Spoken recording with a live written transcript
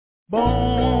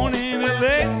Born in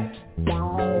L.A.,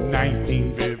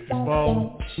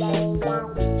 1954.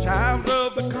 Child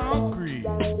of the concrete,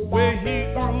 where he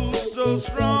grew so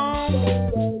strong.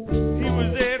 He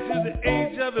was there to the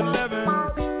age of 11.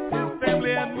 His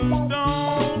family had moved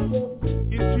on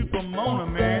into Pomona,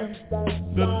 man,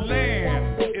 the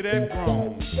land it had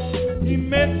grown. He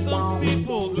met some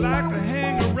people like to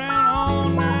hang around all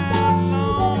night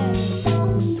long.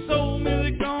 Soul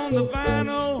music on the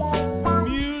vinyl,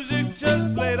 music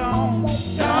just played on.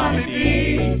 Donny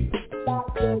D,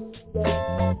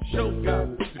 show got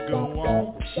to go on.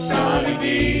 Donny D,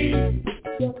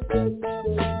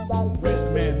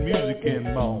 Westman music and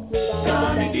more.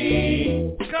 Donny D,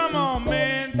 come on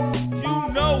man, you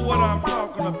know what I'm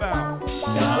talking about.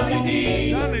 Donny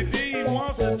D, Donny D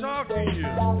wants to talk to you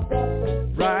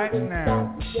right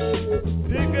now.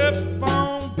 Pick up the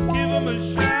phone, give him a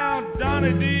shout.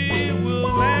 Donny D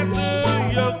will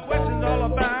answer your questions all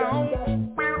about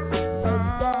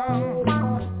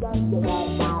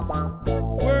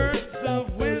words of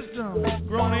wisdom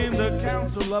grown in the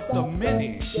council of the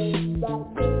many.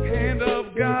 Hand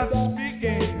of God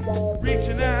speaking,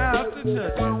 reaching out to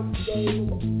touch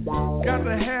it. Got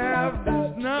to have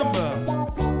this number,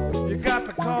 you got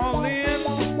to call in.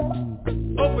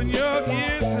 Open your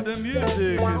ears to the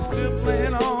music, it's still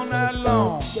playing all night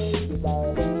long.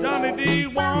 Donny D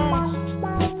wants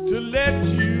to let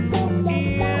you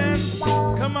in.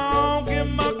 Come on, give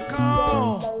him a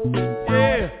call.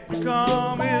 Yeah,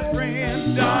 become his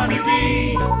friend. Donny D,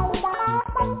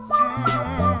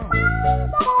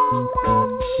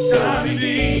 Donny D,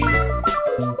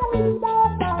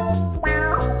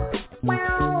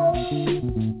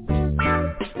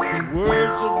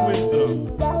 words of wisdom,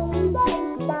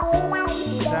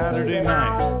 Saturday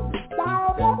night,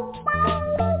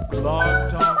 Blog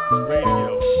Talk Radio.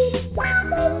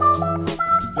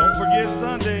 Don't forget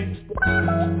Sunday, keep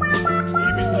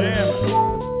it jamming,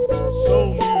 soul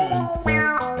music.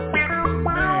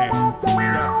 Man, you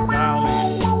got to dial in.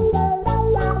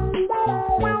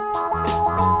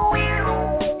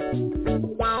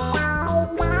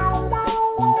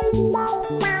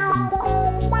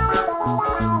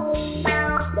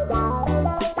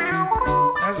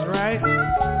 That's right.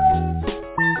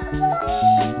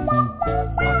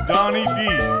 Donny D,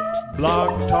 Blog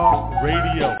Talk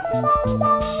Radio.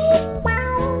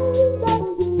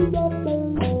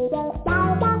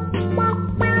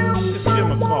 Just give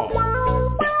him a call.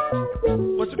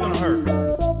 What's it gonna hurt?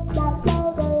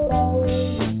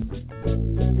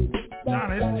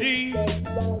 Donny D,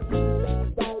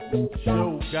 show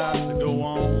got to go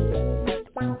on.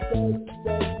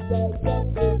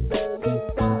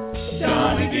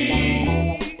 Donny D,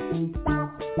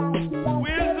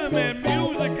 wisdom and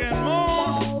music and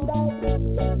more.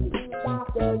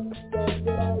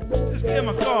 Just give him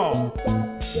a call.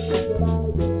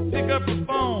 Pick up the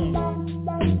phone.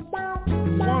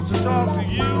 Wants to talk to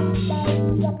you.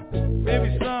 Maybe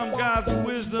some God's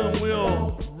wisdom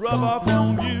will rub off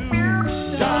on you.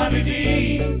 Donny D,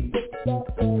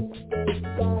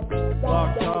 Blog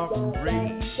Talk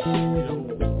Radio.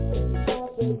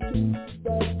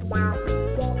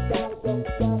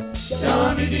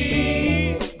 Donny D.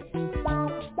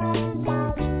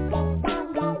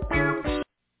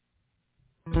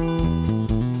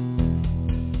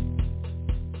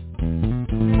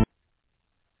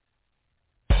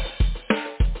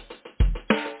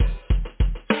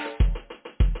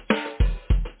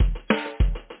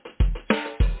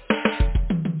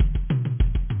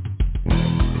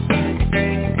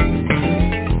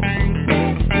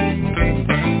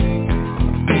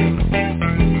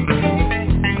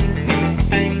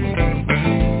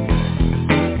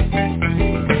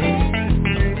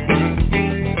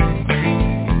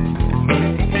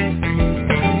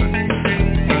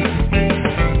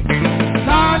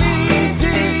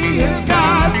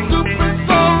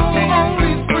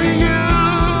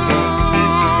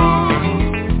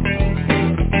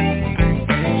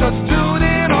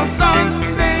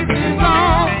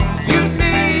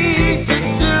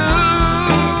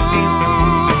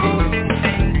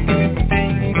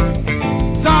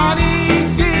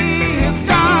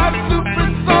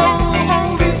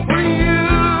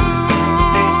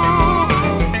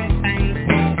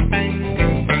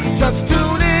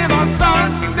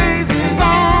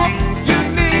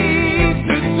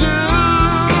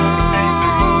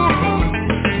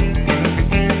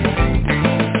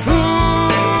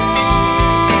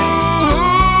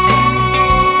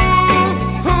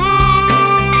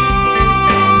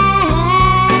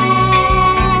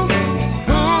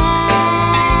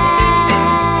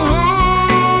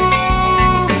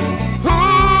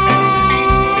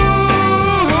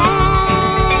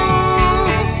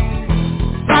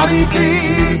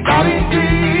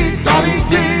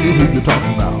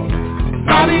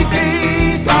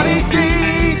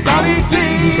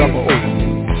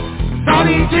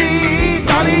 Donny G,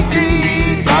 Donny G,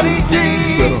 Donny G.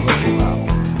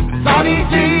 Donny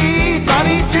G,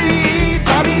 Donny G,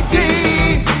 Donny G.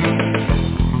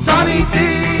 Donny G,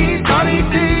 Donny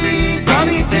G,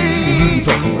 Donny G.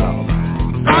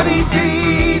 Donny G,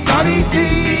 Donny G,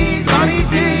 Donny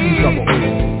G.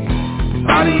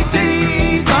 Donny G,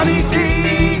 Donny G,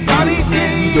 Donny G.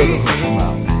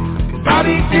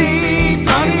 Donny G,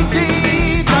 Donny G,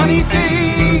 Donny G.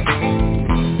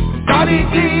 Donny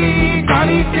G,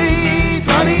 Donny G,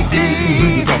 Donny G.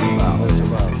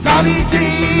 Donny G,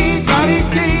 Donny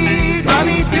G,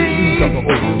 Donny G.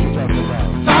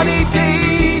 Donny G,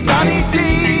 Donny G,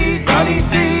 Donny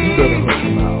G.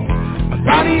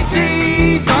 Donny G,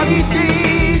 Donny G,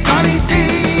 Donny G.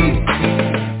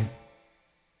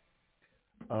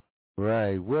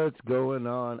 Right, what's going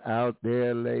on out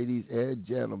there, ladies and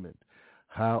gentlemen?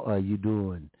 How are you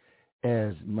doing?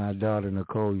 As my daughter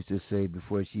Nicole used to say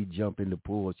before she jumped in the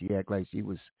pool, she act like she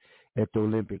was at the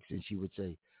Olympics, and she would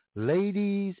say,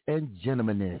 "Ladies and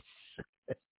gentlemen,"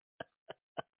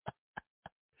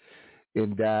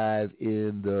 and dive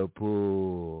in the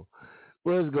pool.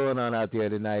 What's going on out there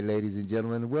tonight, ladies and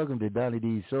gentlemen? Welcome to Donny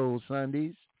D's Soul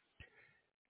Sundays.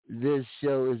 This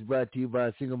show is brought to you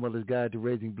by Single Mother's Guide to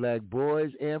Raising Black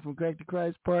Boys and From Crack to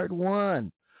Christ Part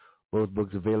 1. Both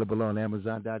books available on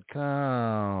Amazon.com.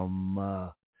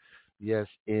 Yes,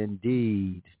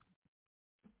 indeed.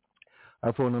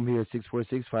 Our phone number here is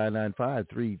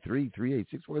 646-595-3338,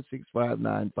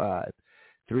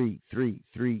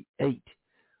 646-595-3338.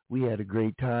 We had a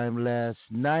great time last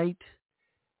night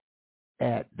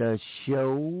at the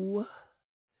show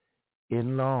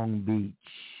in Long Beach.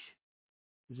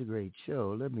 It was a great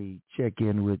show. Let me check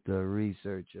in with the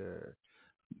researcher.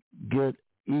 Good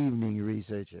evening,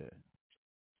 researcher.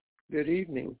 Good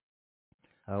evening.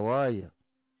 How are you?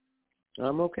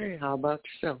 I'm okay. How about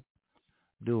yourself?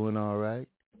 Doing all right.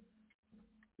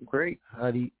 Great.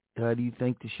 How do you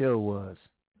think the show was?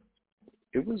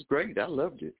 It was great. I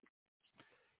loved it.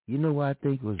 You know what I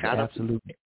think was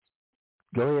absolutely.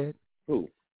 Go ahead. Who?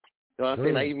 No, I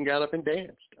think I even got up and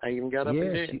danced. And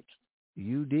danced.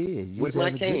 You did. You with was my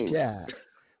having cane. a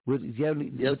good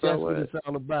time. Yes, that's I what was. it's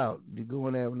all about. You're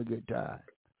going having a good time.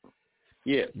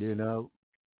 Yes. You know,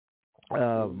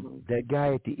 that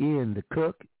guy at the end, the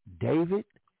cook, David.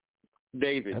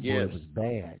 That yes. boy was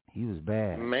bad. He was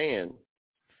bad. Man.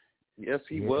 Yes,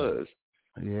 he was.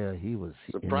 Yeah, he was.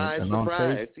 Surprise.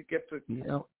 He kept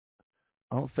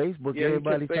on Facebook,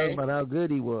 everybody talking about how good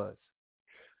he was.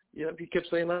 Yeah, he kept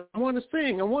saying, I want to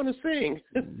sing.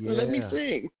 Yeah. Let me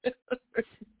sing.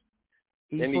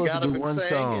 And he got up and one sang.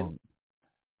 song.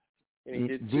 And he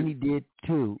did then he did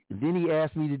two. And then he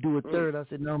asked me to do a third. I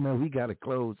said, no, man, we got to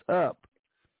close up.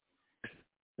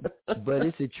 But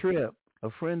it's a trip. A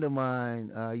friend of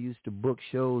mine used to book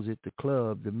shows at the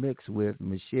club, The Mix, with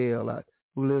Michelle,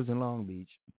 who lives in Long Beach.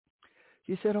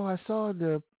 She said, I saw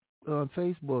on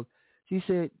Facebook. She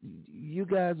said, you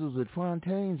guys was at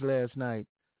Fontaine's last night,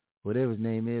 whatever his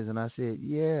name is. And I said,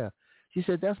 yeah. She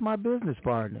said, that's my business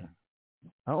partner.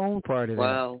 I own part of that.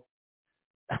 Wow.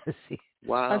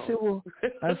 I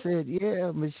said,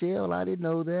 yeah, Michelle, I didn't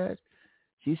know that.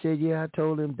 She said, yeah, I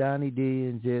told him Donny D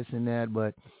and this and that,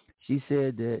 but she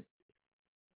said that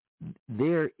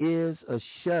there is a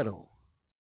shuttle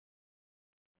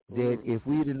that if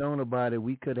we'd have known about it,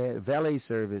 we could have, valet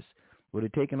service would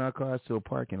have taken our cars to a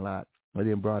parking lot and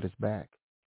then brought us back.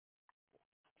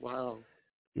 Wow.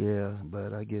 Yeah,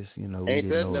 but I guess, we didn't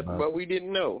know about it. But we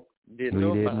didn't know. We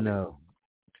didn't know.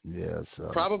 Yeah, so.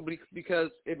 Probably because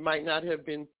it might not have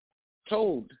been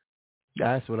told.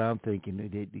 That's what I'm thinking.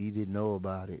 He didn't know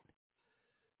about it.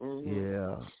 Mm-hmm.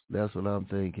 Yeah, that's what I'm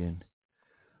thinking.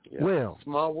 Yeah. Well,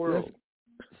 small world.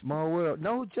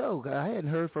 No joke. I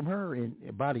hadn't heard from her in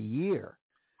about a year.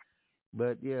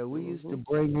 But, yeah, we used to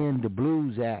bring in the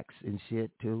blues acts and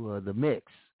shit to the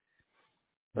Mix.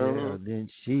 Yeah, then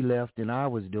she left and I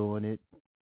was doing it.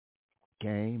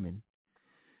 Came and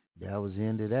that was the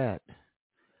end of that.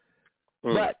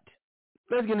 But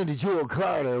let's get into Jewel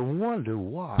Carter and wonder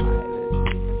why.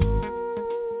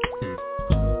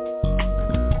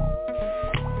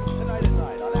 Tonight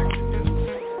on Action News.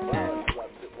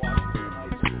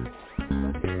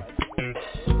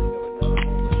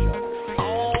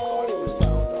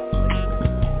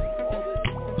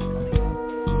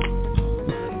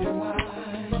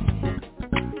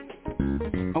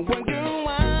 I wonder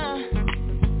why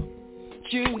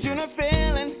children are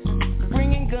failing,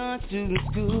 bringing guns to the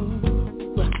school.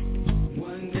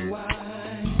 Wonder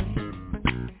why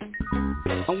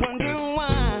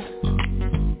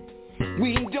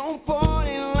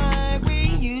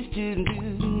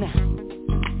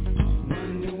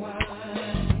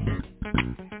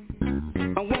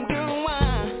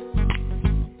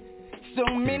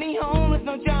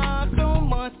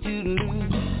what to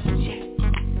lose. Yeah.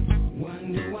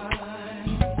 Wonder why.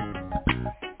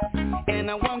 And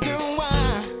I wonder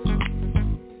why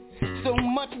so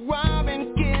much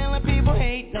robbing, killing, people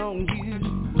hating on you.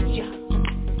 Yeah.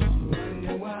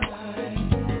 Wonder why.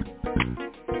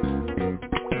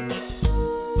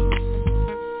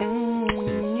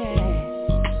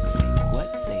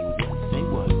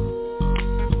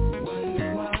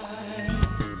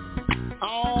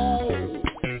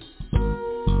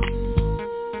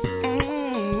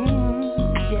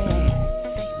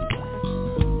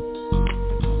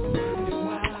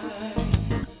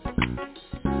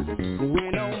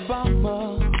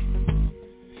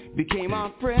 Became our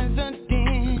president.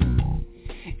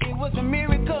 It was a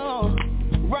miracle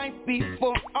right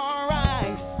before our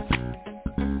eyes.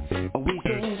 We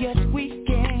say yes we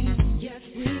can,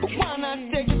 but why not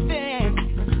take a stand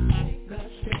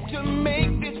to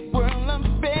make this world a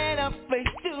better place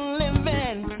to live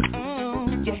in?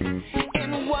 Yeah.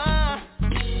 And why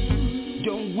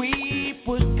don't we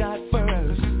put God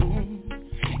first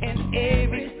in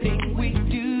everything we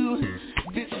do?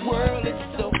 This world is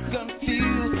so confused.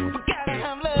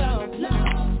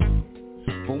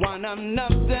 One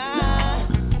another,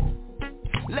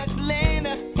 let's lend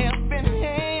a helping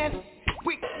hand.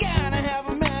 We gotta have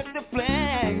a master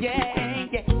plan, yeah,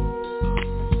 yeah.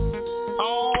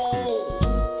 Oh,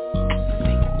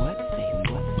 say what?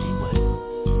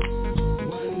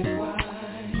 Wonder why.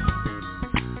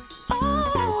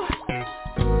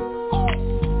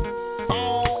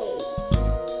 Oh,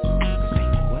 say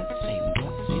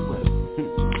what?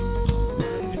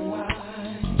 Wonder why.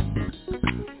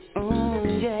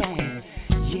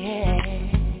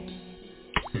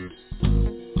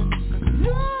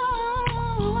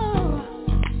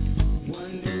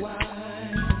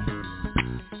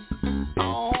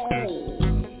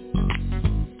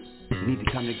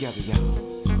 Together,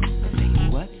 y'all. Say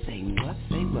what?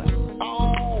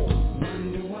 Oh,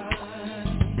 wonder why.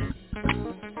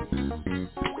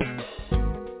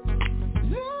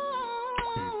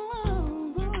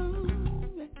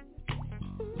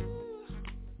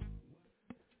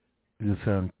 The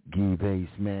funky bass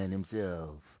man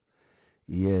himself.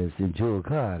 Yes, and Joe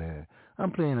Carter.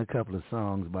 I'm playing a couple of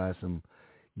songs by some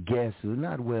guests who are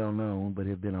not well known but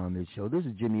have been on this show. This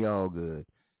is Jimmy Allgood.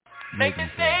 Make me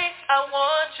say I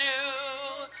want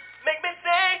you. Make me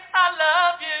say I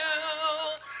love you.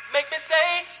 Make me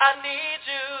say I need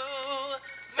you.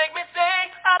 Make me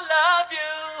say I love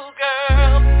you,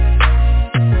 girl.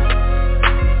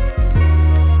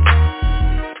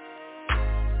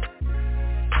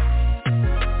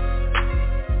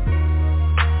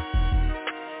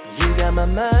 You got my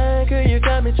mind, girl, you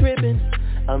got me tripping.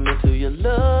 I'm into your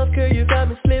love, girl, you got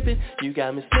me slipping. You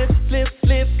got me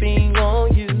slipping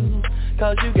on you.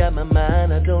 Cause you got my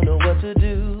mind, I don't know what to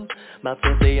do. My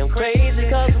friends say I'm crazy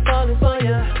cause I'm falling for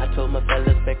ya. I told my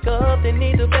fellas back up, they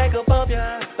need to back up off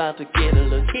ya. About to get a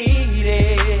little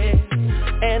heated,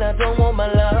 and I don't want my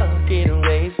love getting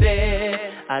wasted.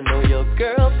 I know your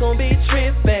girl's gonna be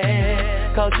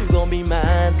tripping, cause you gonna be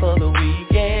mine for the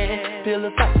weekend. Feel the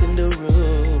fights in the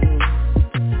room,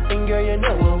 and girl you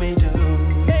know what we do.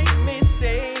 Make me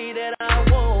say that I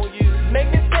want you.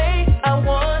 Make me say I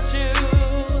want you.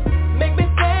 Make me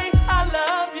say I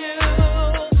love you.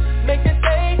 Make me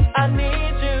say I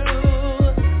need you.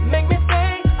 Make me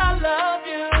say I love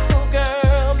you,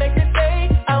 girl. Make me say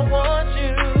I want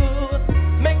you.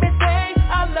 Make me say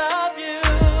I love you.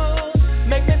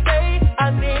 Make me say I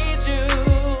need you.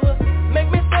 Make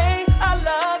me say I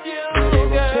love you,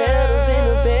 girl. Petals in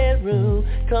the bedroom.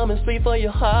 Come and sleep for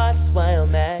your heart while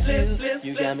I'm at you.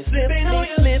 You got me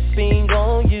slipping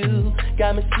on you.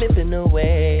 Got me slipping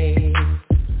away.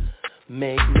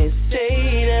 Make me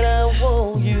say that I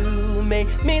want you. Make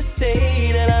me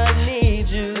say that I need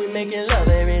you. We making love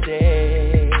every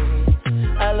day.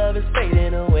 Our love is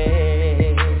fading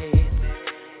away.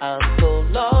 I'm so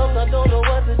lost, I don't know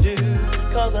what to do.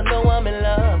 Cause I know I'm in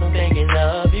love, I'm thinking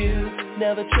of you.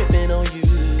 Never tripping on you.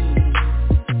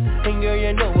 And girl,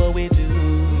 you know what we do.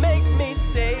 Make me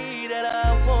say that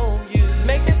I want you.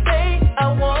 Make me say I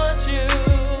want you.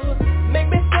 Make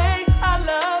me say I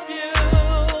love you.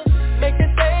 Make me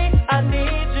say I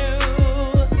need you.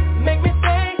 Make me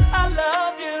say I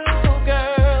love you,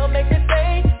 girl. Make me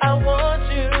say I want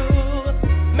you.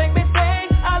 Make me say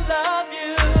I love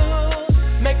you.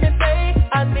 Make me say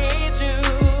I need you.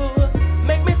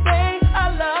 Make me say I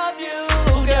love you,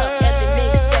 girl. As the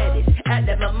name said it, I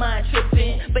let my mind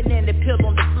tripping. Banana pill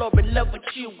on the floor, in love with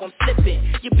you, I'm flipping.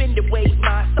 You been the way,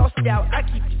 my sauce out, I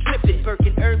keep you tripping.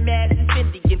 Birkin, Hermes, and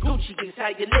Fendi, and Gucci is how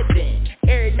you living.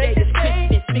 Every day is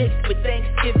Christmas mixed with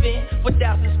Thanksgiving.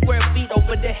 1,000 square feet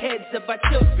over the heads of our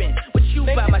children.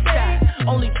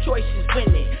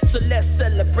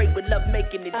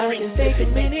 drinking and drinking. I can think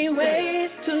of many ways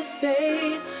to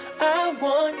say I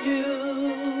want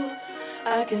you.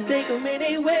 I can think of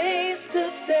many ways to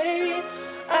say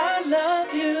I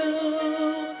love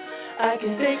you. I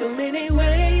can think of many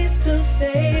ways to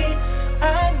say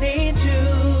I need you.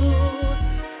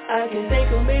 I can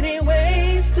think of many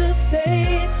ways to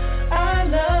say I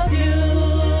love you,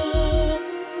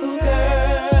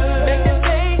 girl. Make me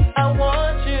say I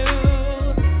want you.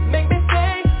 Make me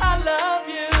say I love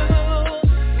you.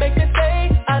 Make me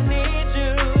say I need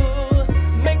you.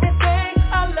 Make me say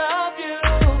I love you,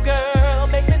 girl.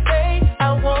 Make me say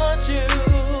I want you.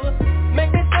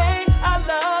 Make me say I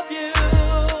love you.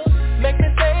 Make me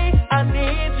say I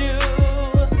need you.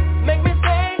 Make me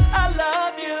say I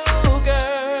love you, girl.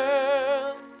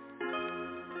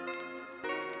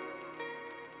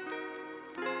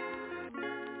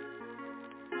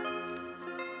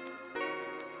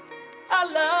 I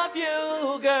love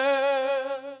you,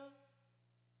 girl.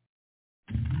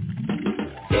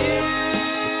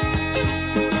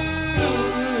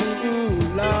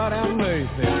 Ooh, Lord have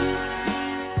mercy.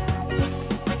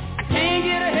 I can't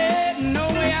get ahead no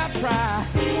way I try.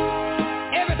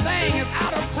 Everything is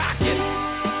out of pocket.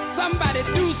 Somebody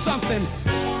do something.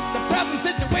 The present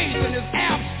situation is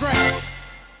abstract.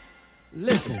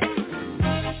 Listen.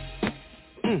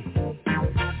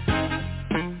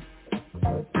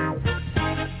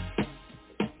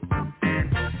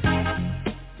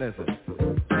 Listen.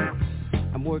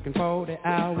 I'm working 40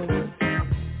 hours,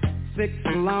 6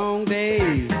 long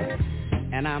days,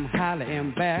 and I'm highly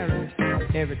embarrassed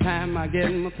every time I get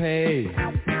my pay.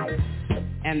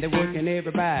 And they're working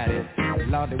everybody,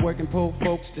 Lord, they're working poor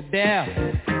folks to death.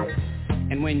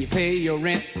 And when you pay your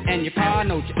rent and your car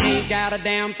note, you ain't got a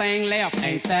damn thing left.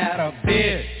 Ain't that a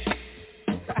bitch?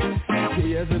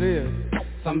 Yes, it is.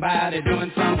 Somebody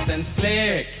doing something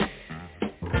slick.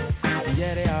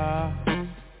 Yeah, they are.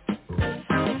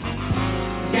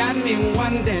 Got me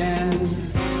wondering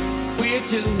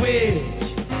which is which.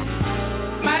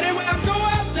 Might as well go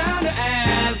up down the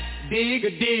aisle, dig a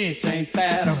ditch. Ain't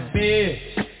that a bitch?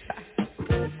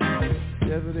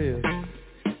 Yes, it is.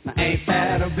 Now, ain't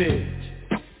that a bitch?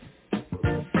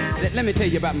 Let me tell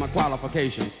you about my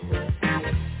qualifications.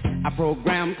 I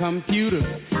program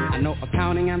computers. I know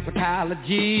accounting and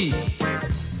psychology.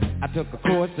 I took a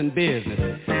course in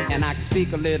business, and I can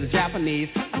speak a little Japanese.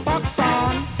 I fuck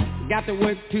son, got to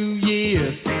work 2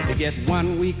 years to get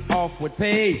 1 week off with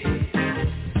pay.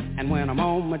 And when I'm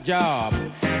on my job,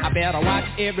 I better watch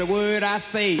every word I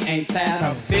say. Ain't that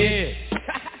a bitch?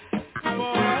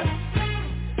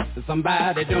 Boy,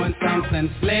 somebody doing something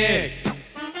slick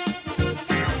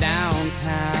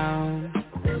downtown.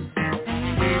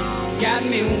 Got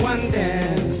me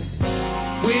wondering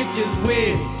which is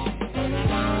which.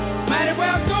 Might as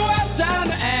well go up down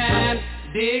the and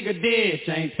dig a ditch.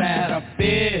 Ain't that a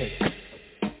bitch?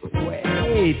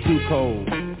 Way too cold.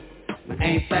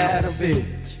 Ain't that a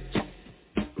bitch?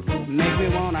 Make me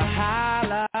wanna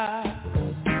holler.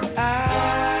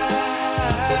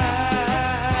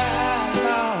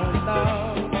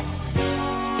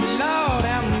 Lord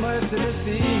have mercy to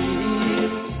see.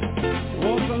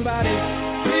 Won't somebody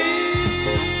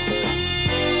please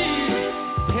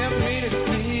help me to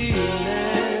see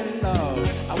that, Lord.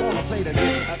 I wanna play the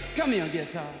guitar. Come here,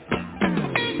 guitar.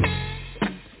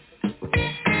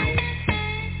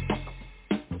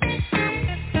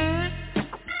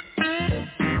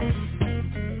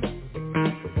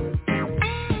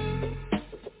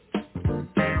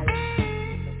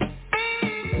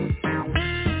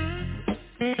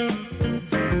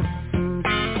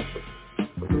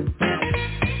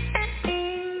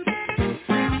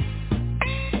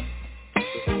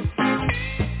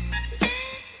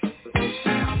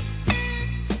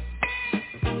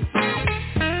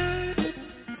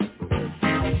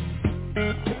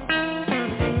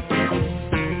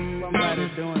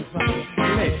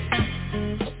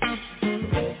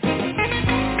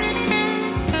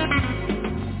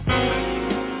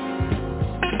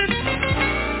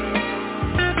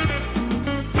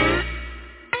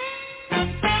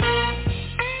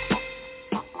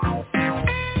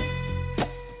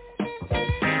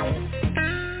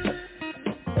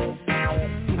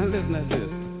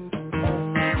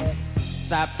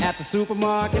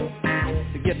 Supermarket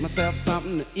to get myself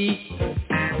something to eat,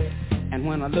 and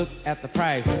when I looked at the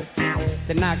prices,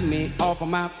 they knocked me off of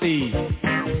my feet.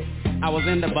 I was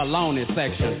in the bologna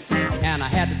section, and I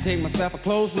had to take myself a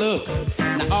close look.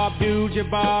 Now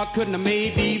Abdul-Jabbar couldn't have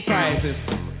made these prices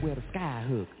with a sky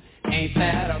hook. Ain't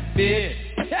that a bitch?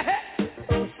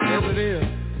 Yes, it is.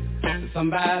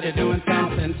 Somebody doing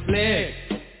something slick.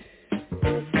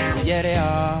 Yeah, they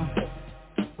are.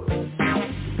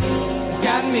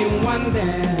 me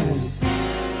wondering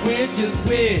which is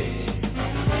which.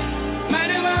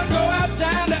 Might as well go out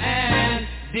yonder and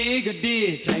dig a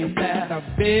ditch. Ain't that a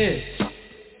bitch?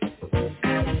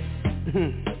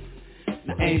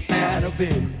 Now ain't that a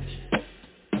bitch?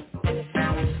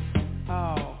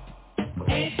 Oh,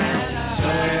 ain't that a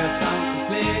sure is something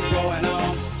slick going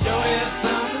on. Sure is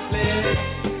something slick.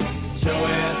 Sure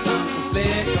is something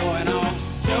slick going on.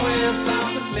 Sure is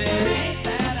something slick. Ain't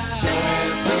that a sure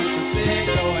is something slick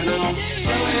going on.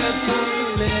 Sure is something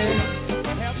slick.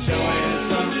 Sure is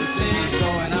something slick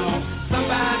going on.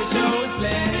 Somebody show is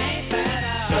slick. Ain't that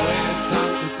a sure is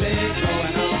something slick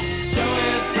going on. Sure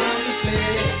is something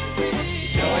slick.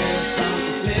 Sure is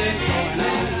something slick going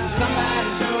on. Somebody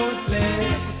show is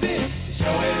slick.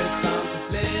 Sure is something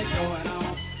slick going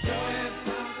on. Sure is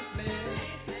something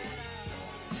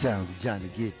slick. Sounds of Johnny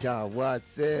Guitar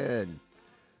Watson.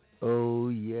 Oh,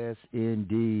 yes,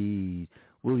 indeed.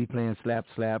 We'll be playing Slap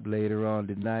Slap later on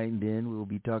tonight, and then we'll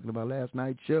be talking about last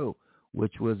night's show,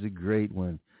 which was a great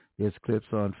one. There's clips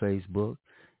on Facebook,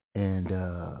 and,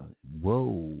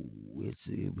 whoa,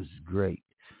 it was great.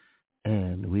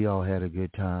 And we all had a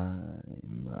good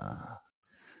time.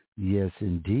 Yes,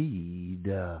 indeed.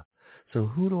 So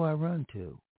who do I run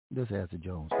to? Let's ask the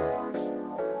Jones first.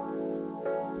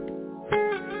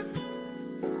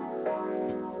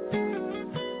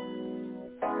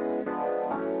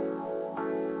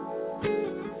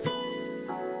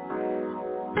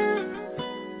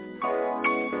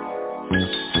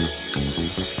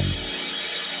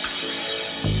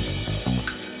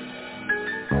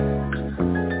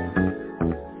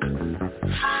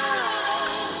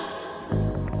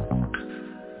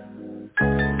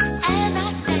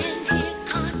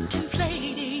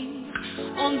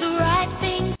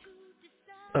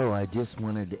 I just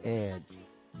wanted to add,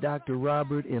 Dr.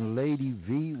 Robert and Lady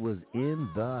V was in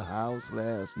the house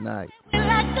last night.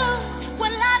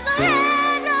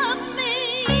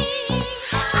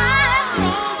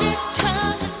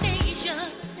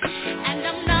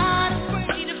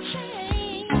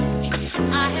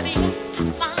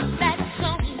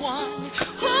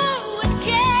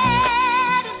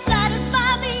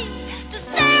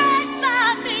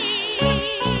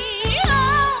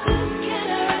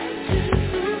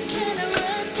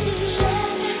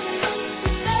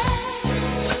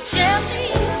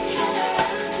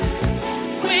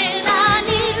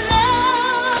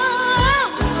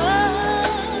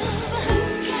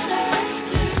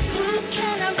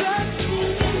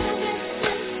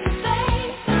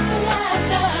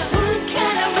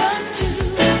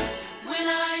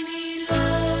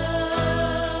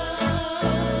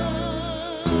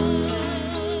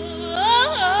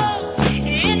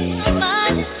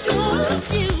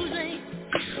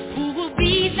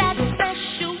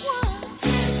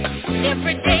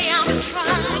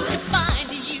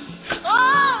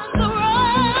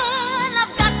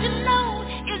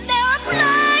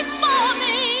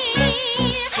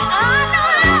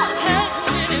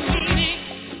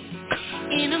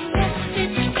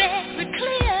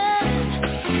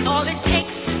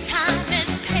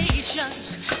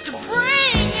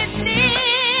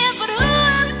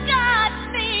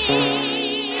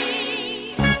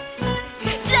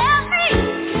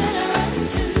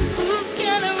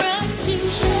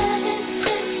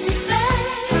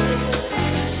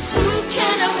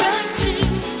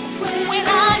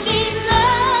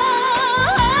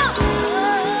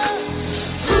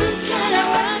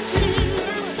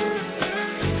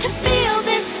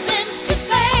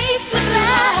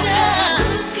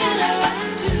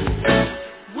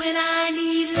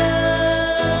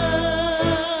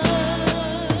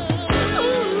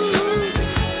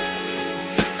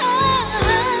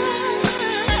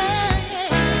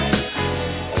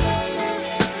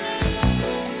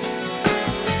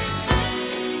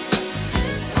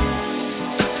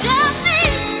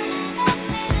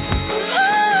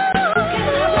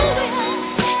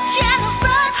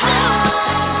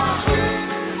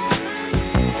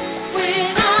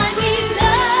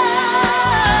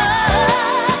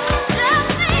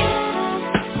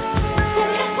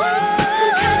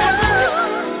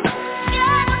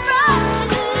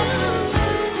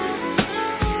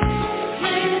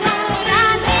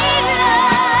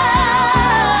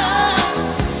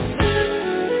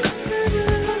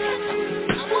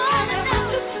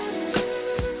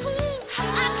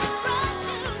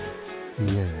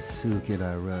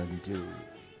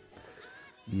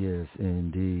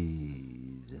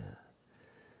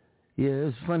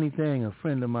 Funny thing, a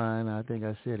friend of mine, I think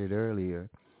I said it earlier,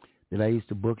 that I used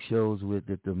to book shows with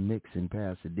at the Mix in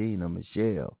Pasadena,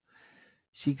 Michelle.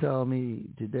 She called me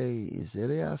today and said,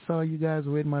 "Hey, I saw you guys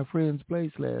were at my friend's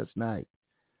place last night."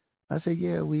 I said,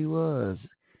 yeah, we was.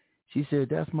 She said,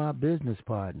 that's my business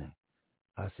partner.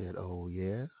 I said, oh,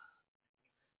 yeah?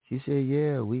 She said,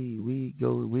 yeah, we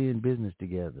in business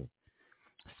together.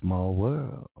 Small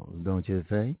world, don't you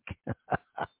think?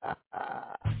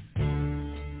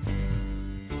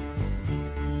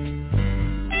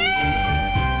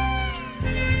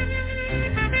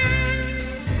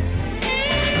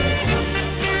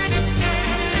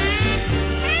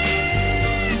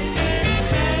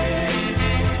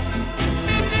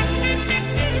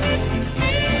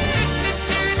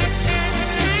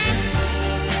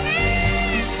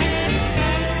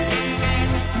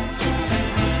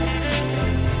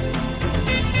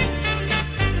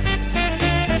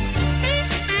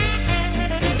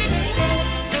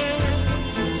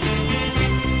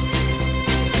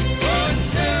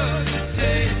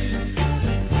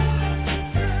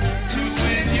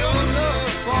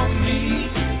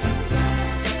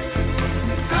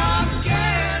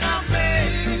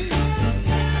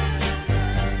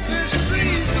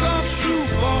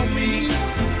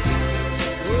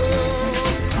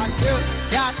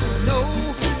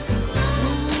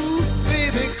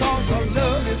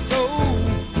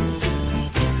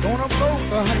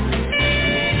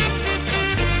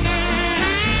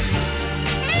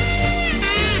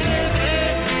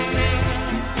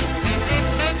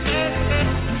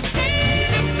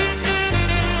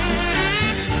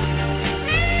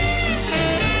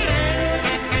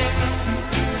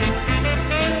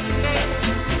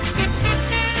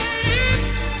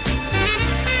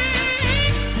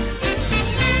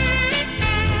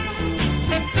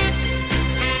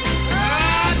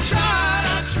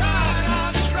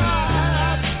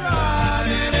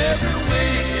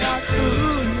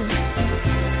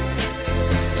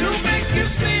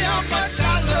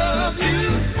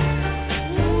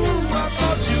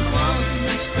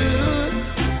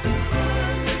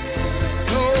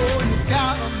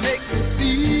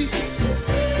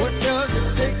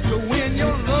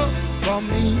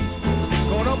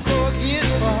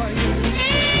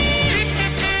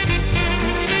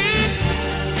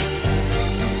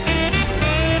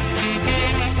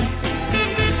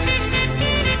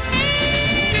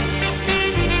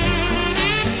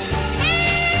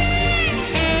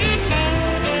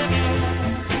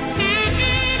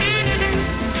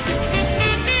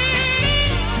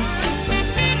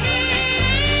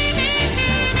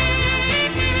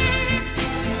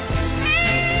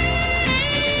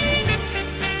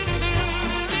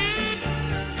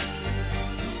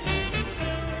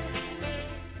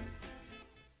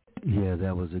 Yeah,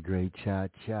 that was a great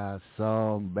cha-cha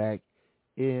song back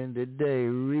in the day.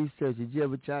 Research, did you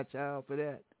ever cha-cha for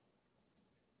that?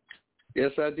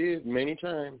 Yes, I did, many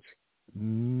times.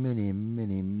 Many,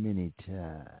 many, many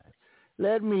times.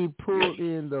 Let me pull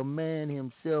in the man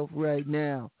himself right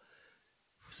now,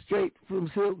 straight from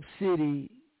Silk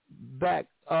City, back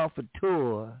off a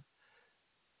tour,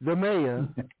 the mayor.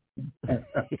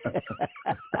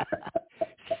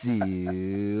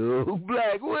 Silk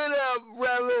Black, what up,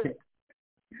 brother?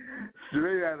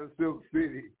 Straight out of Silk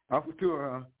City, off a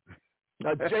tour,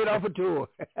 huh? Straight off a tour.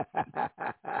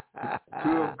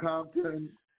 Tour of Compton,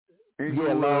 Inglewood.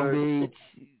 Yeah, Long Beach.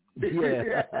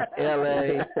 Yeah,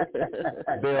 L.A.,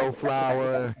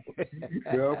 Bellflower.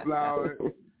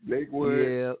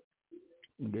 Lakewood.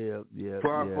 Yeah.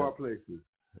 Far places.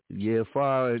 Yeah,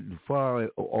 far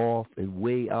off and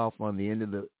way off on the end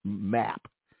of the map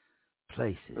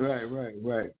places. Right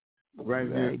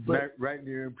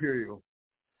near Imperial.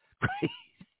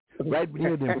 Right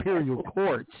near the Imperial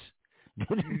Courts.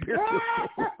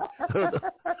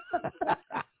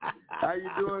 How you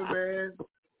doing, man?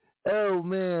 Oh,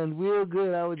 man, real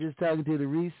good. I was just talking to the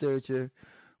researcher.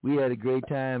 We had a great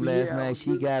time last night.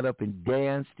 She got up and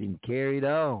danced and carried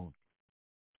on.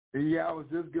 Yeah, I was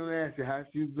just going to ask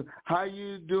you, how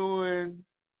you doing?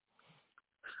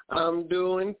 I'm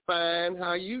doing fine.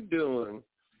 How you doing?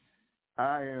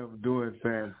 I am doing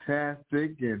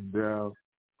fantastic and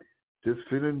just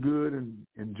feeling good and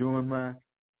enjoying my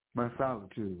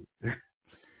solitude.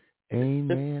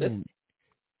 Amen. And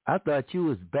I thought you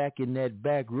was back in that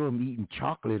back room eating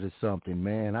chocolate or something,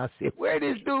 man. I said, where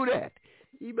this dude at?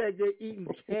 He back there eating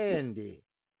candy.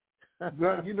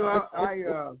 Well, you know,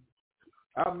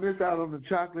 I missed out on the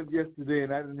chocolate yesterday,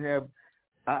 and I didn't have.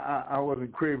 I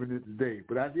wasn't craving it today,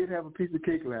 but I did have a piece of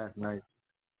cake last night.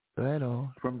 Right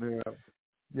on. From the,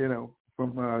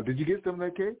 did you get some of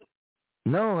that cake?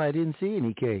 No, I didn't see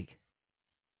any cake.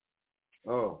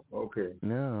 Oh, okay.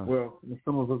 No. Well,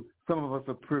 some of us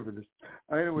are privileged.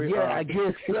 Anyway. Yeah, I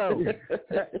guess so.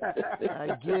 I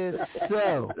guess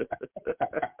so.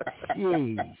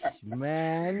 Jeez,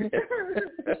 man.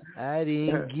 I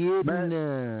didn't get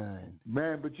none.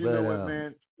 Man, but you know what,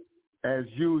 man? As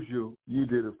usual, you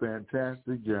did a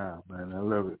fantastic job, man. I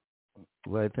love it.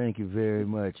 Well, thank you very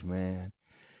much, man.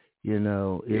 You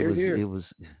know, it was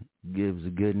a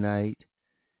good night.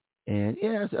 And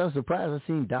yeah, I was surprised. I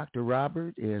seen Dr.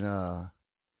 Robert and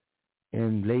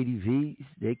Lady V.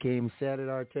 They came and sat at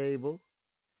our table.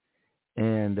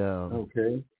 And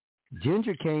okay.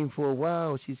 Ginger came for a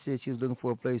while. She said she was looking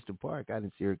for a place to park. I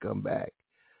didn't see her come back.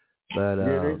 But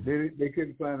they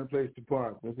couldn't find a place to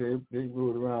park. They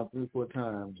rode around 3 or 4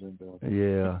 times. And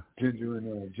yeah, Ginger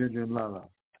and Lala.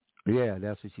 Yeah,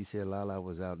 that's what she said. Lala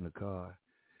was out in the car.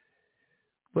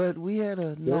 But we had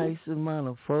a nice amount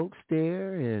of folks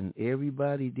there, and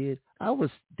everybody did.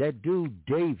 That dude,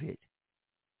 David,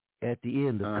 at the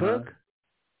end, the cook,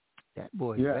 that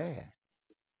boy's bad.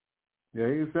 Yeah,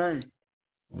 he sang.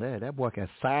 Yeah, that boy can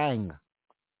sing.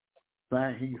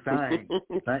 He sang.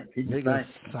 He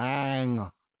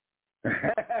sang.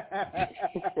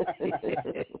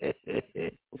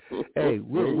 Hey,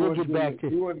 we'll get back to...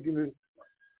 He wanted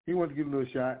to give a little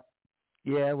shot.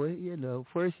 Yeah, well, you know,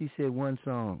 first he said one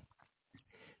song.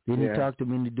 Then he talked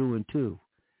him into doing 2.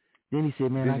 Then he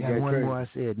said, man, I got one more. I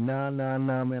said, no,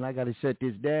 man, I got to shut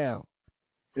this down.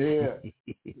 Yeah.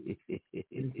 He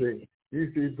said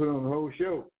he put on the whole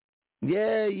show.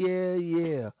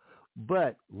 Yeah.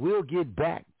 But we'll get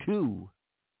back to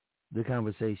the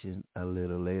conversation a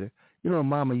little later. You know,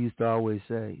 Mama used to always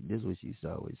say, this is what she used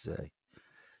to always say,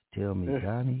 tell me,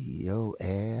 Donnie, your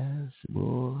ass,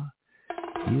 boy.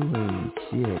 You ain't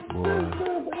shit, boy.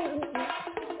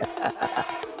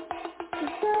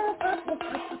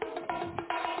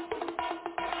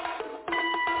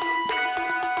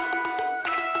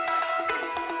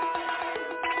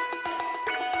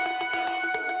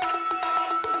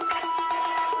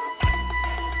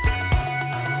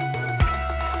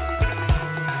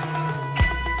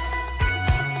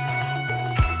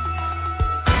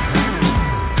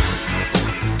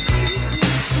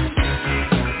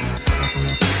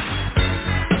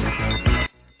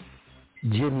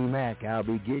 Jimmy Mack, I'll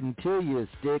be getting to you.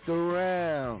 Stick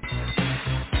around.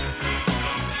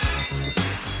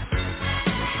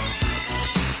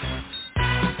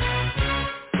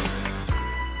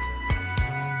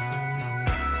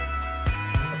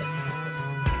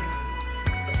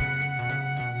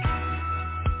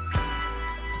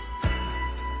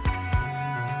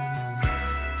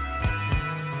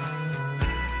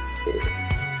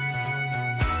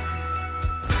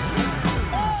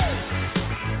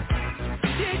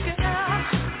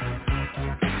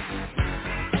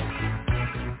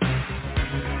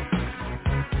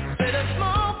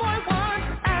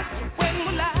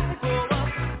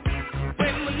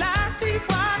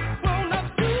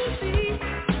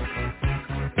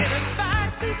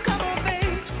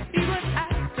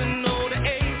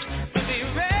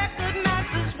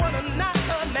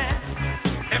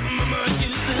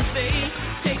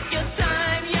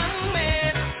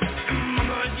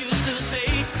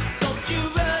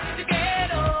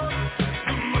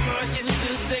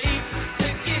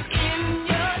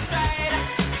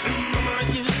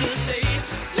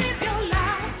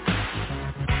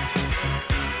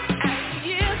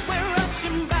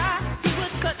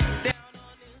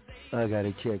 I got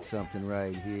to check something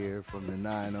right here from the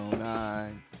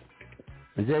 909.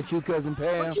 Is that you, Cousin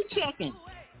Pam? What you checking?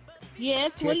 Yes,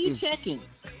 what are you checking?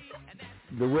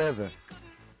 The weather.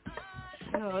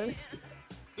 No,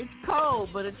 it's cold,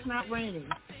 but it's not raining.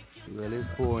 Well, it's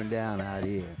pouring down out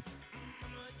here.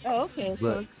 Oh, okay,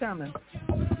 so it's coming.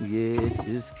 Yes,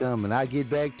 it's coming. I'll get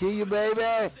back to you, baby.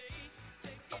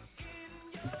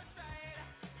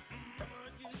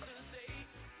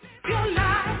 Your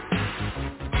life.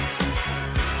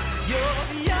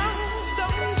 You're young,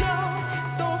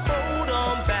 don't hold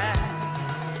on back.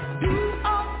 Do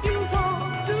all you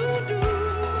want to do.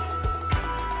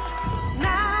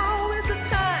 Now is the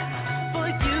time for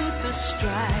you to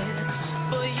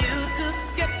strive, for you to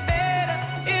get better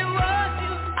in what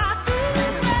you are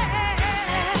doing.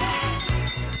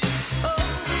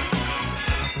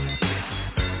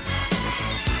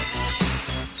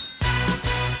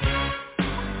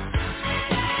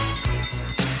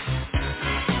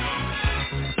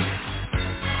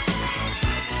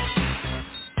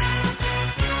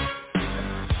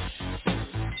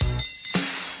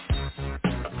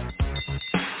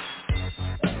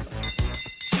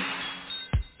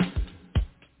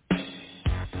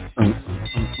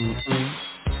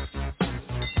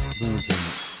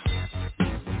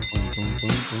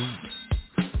 boom, boom.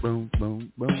 Boom,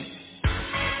 boom, boom.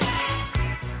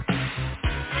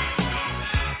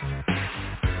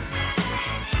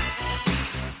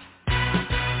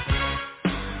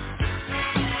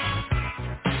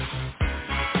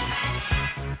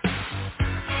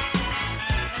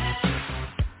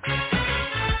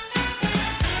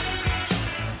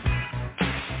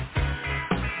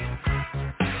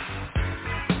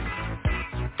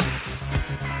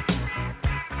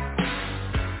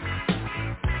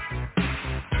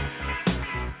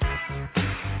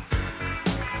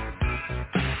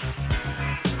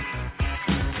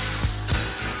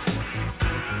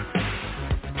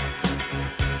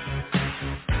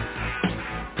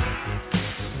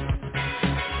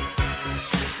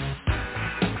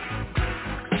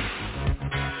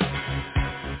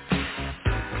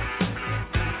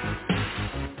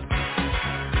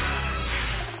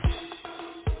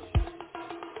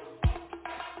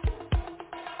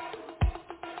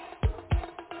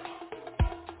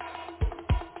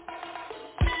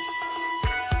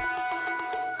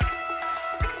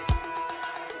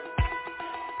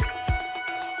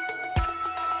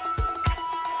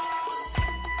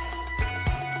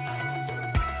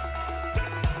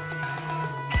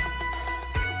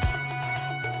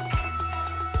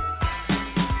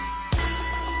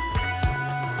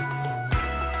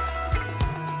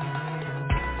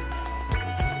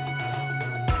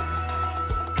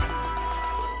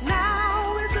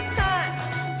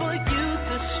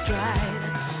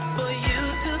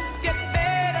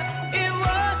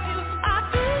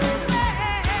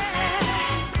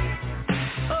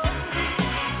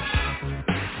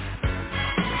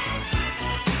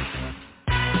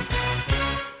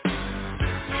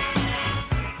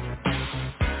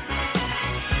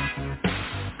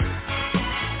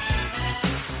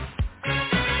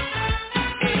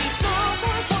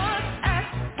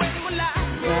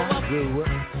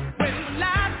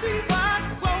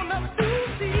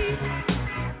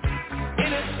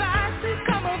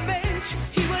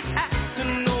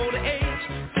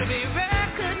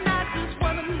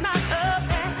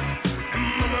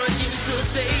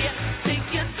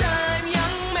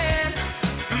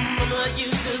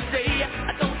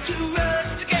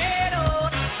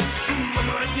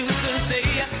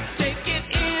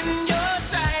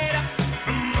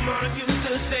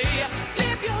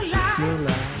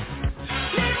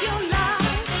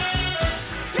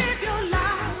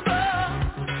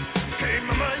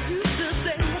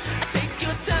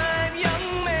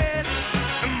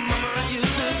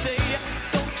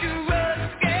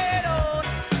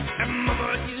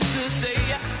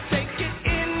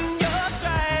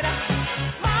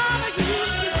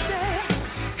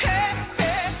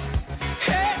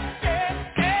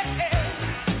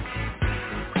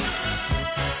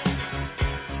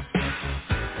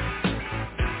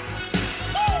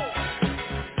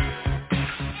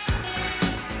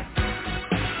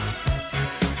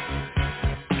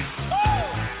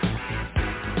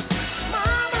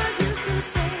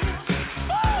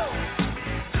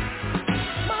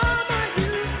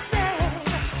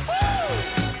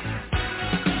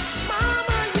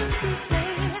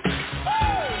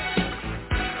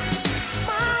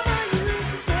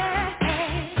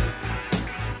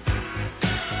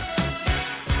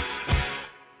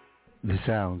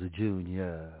 Sounds of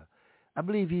Junior. I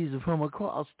believe he's from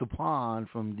across the pond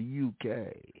from the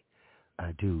UK.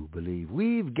 I do believe.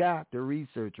 We've got the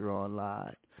researcher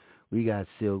online. We got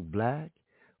Silk Black.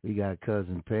 We got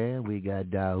Cousin Pam. We got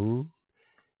Daoud.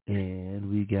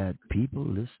 And we got people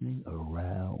listening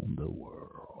around the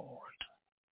world.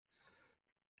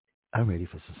 I'm ready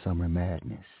for some summer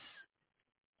madness.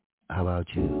 How about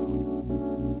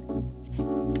you?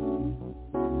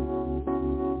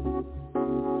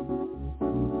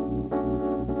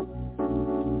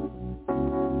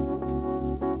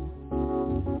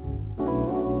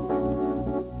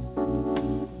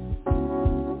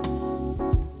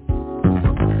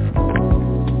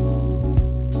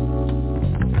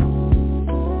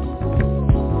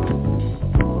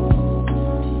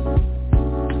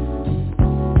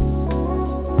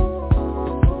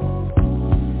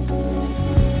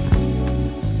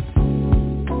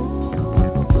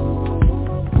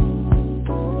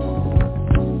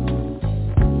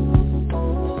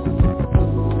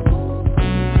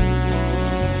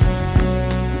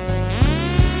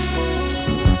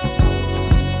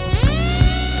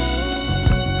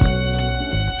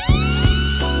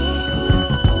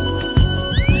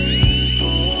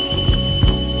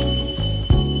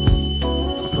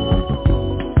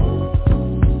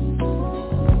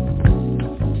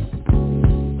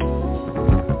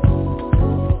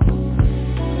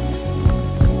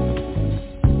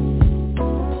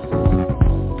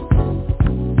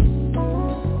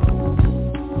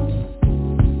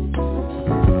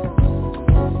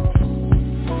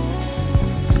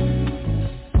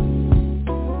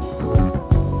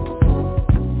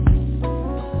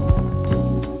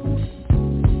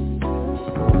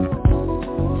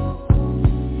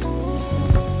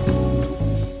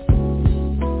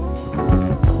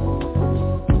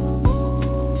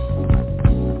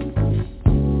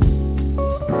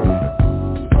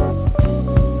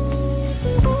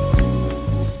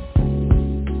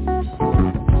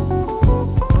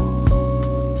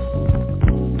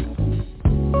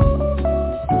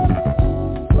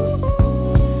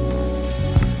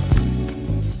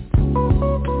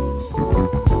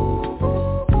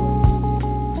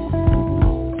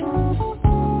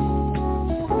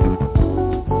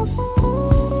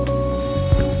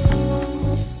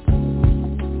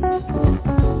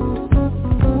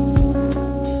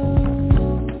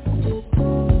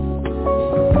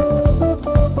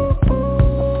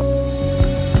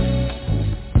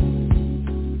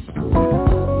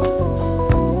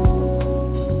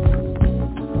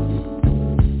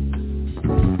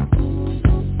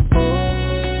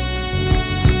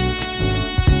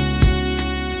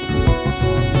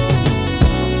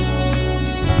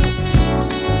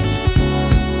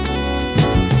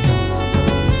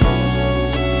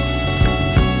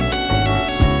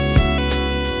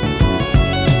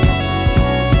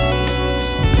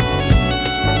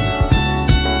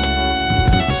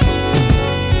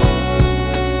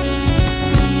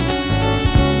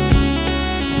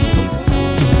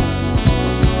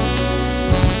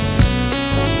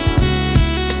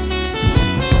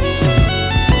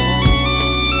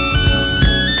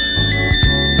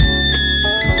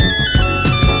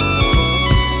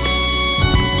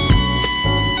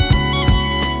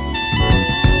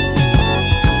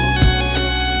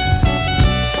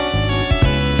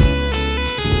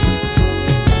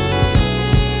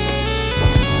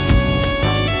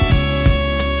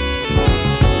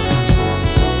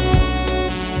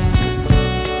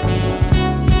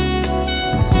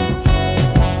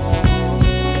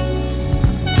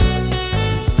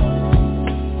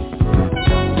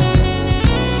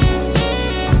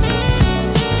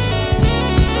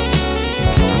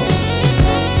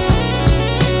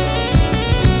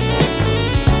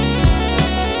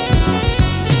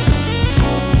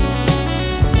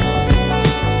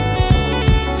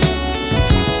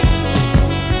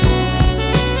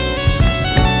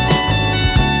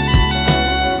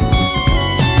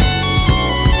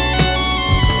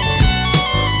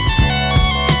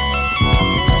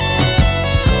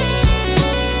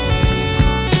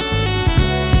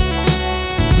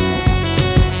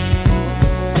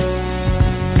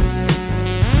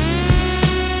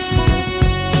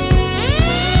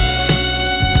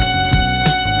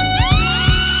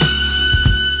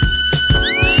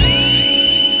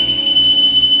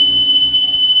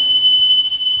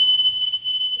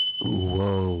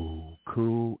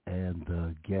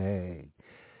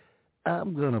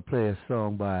 I'm going to play a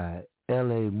song by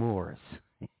L.A. Morris.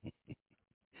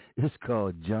 It's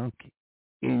called Junk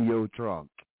in Your Trunk.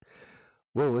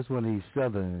 Whoa, it's one of these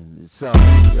southern songs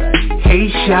right here. Hey,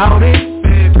 shout it.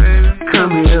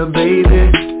 Come here,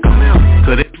 baby.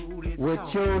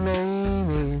 What your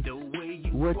name is?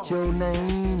 What your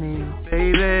name is?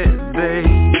 Baby,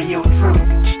 in your trunk.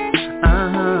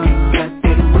 Got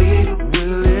that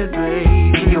wiggle it,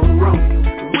 baby. In your trunk.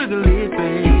 Wiggle it,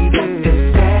 baby. Got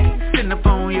that stack sitting up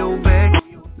on your back.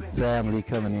 Family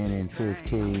coming in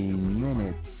 15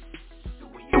 minutes.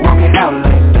 Walk it out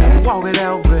like that. Walk it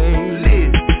out,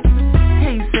 baby.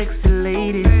 Hey, sexy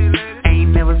lady.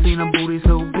 Ain't never seen a booty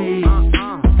so big.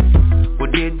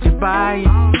 What did you buy it?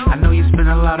 I know you spent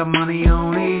a lot of money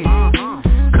on it.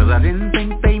 Cause I didn't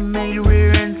think they made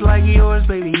rear ends like yours,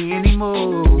 baby,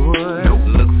 anymore. Nope.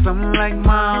 Look something like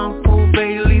my Uncle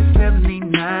Bailey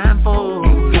 79 for.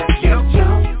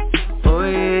 Oh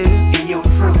yeah, in your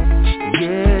trunk.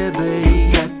 Yeah,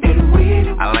 baby. Got that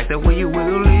wiggle. I like the way you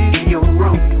wiggle it in your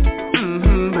room.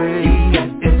 Baby. Got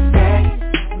that stack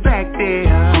back there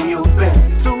on your back.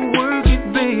 So work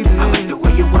it, baby. I like the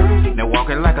way you work it. Now walk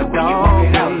it like a dog. Walk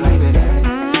it out like that.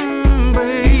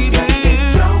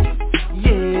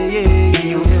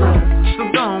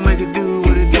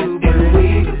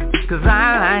 Cause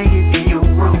I like it in your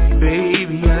room,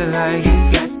 baby, I like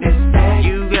it. Got that stack,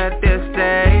 you got that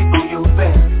stack on your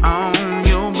back, on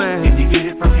your back. Did you get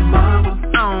it from your mama?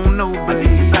 I don't know, baby. Or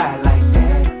did you buy it like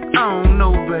that? I don't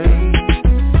know, baby.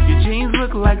 Your jeans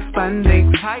look like spandex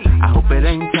tight. I hope it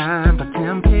ain't time for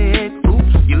Tempest.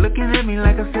 Oops, you're looking at me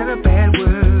like I said a bad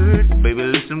word. Baby,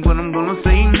 listen what I'm gonna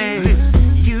say next.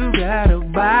 You got a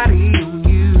body on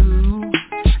you.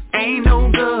 Ain't no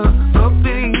girl up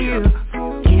in here.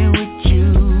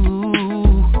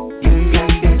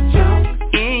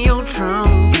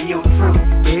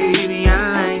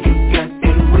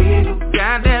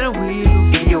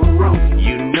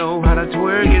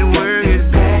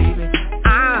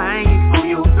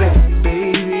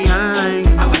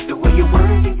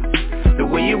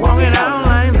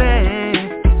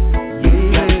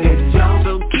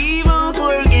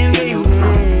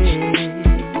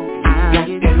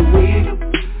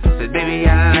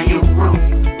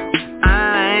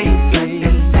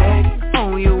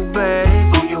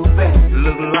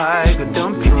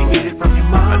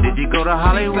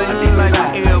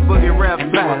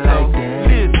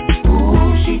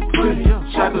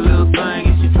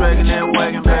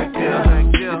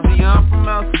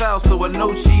 So I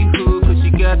know she hood, cause she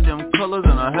got them colors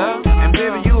in her hair. And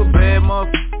baby, you a bad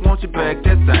motherfucker, won't you back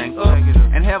that thing up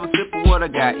and have a sip of what I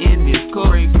got in this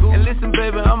cup. And listen,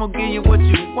 baby, I'ma give you what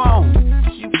you want.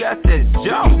 You got that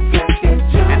jump,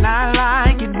 and I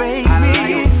like it, baby.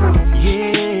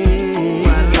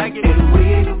 Yeah, I like it.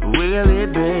 Wiggle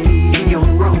it, baby.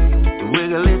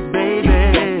 Wiggle it, baby.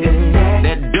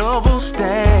 That double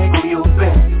stack on your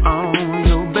back, on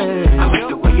your back. I like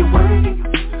the way you work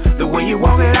it, the way you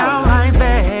walk it out like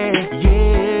that.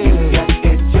 Yeah, you got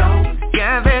that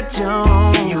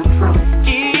jump, in your trunk,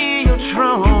 in your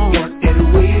trunk. You got that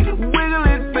wiggle, wiggle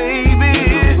it, baby.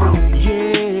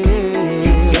 Yeah,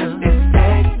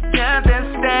 you got that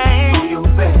stack on your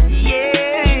back.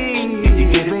 Yeah, did you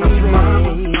get it from your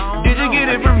mama? Did you get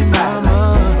it from your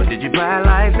mama? Or did you buy it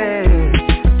like that,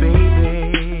 baby?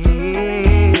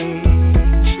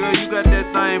 Girl, you got that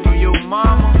thing from your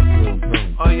mama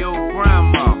or your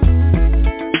grandma?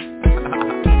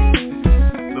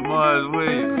 I'm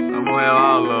gonna have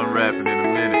all of them rapping in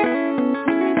a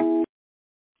minute.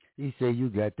 He said you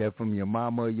got that from your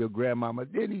mama or your grandmama.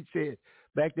 Then he said,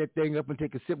 back that thing up and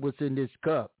take a sip what's in this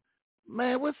cup.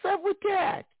 Man, what's up with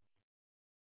that?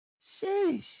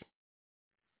 Sheesh.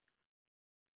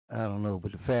 I don't know,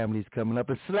 but the family's coming up.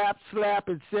 A slap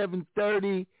at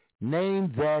 7:30.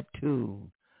 Name that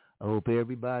tune. I hope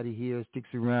everybody here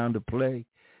sticks around to play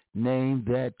Name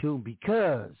That Tune,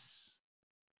 because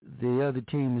the other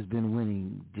team has been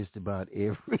winning just about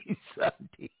every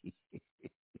Sunday.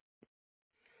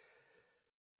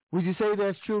 Would you say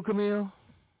that's true, Camille?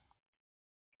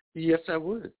 Yes, I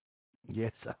would.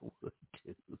 Yes, I would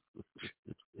too.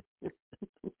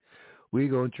 We're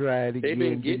going to try it again. They've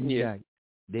been getting you.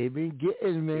 They've been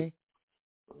getting me.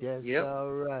 That's yep.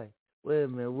 All right. Wait a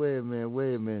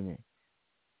minute.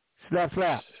 Slap.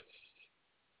 Slap.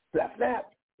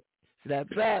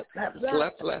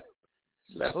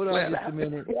 Hold on just a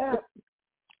minute. Wait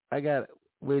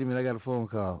a minute, I got a phone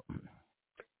call.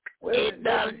 Hey,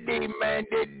 Dollar D, man,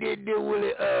 this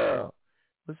Willie Earl.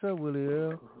 What's up, Willie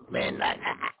Earl? Man,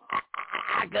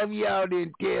 how come y'all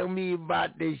didn't tell me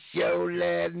about the show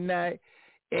last night?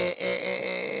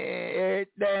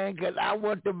 everything because I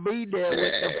want to be there with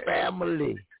the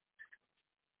family.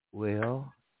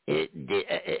 Well,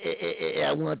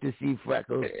 I want to see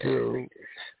Freckles too.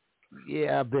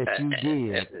 Yeah, I bet you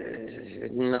did.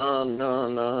 No.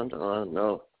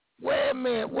 Wait a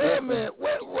minute. Wait a minute.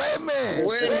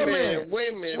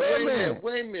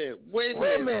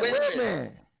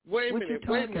 What you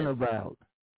talking about?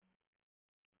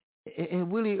 And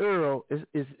Willie Earl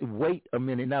is wait a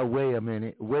minute, not wait a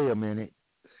minute.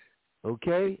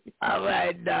 Okay? All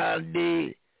right,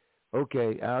 Donny.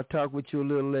 Okay, I'll talk with you a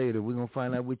little later. We're going to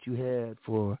find out what you had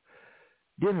for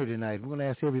dinner tonight. We're going to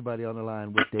ask everybody on the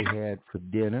line what they had for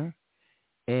dinner.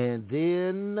 And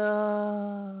then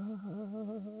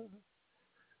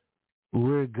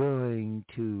we're going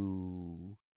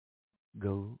to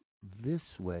go this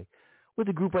way. With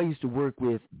a group I used to work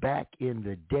with back in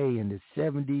the day in the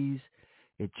 70s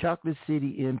in Chocolate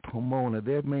City in Pomona.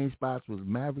 Their main spots was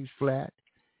Mavericks Flat,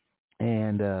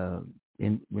 and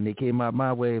when they came out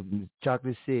my way of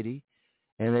Chocolate City,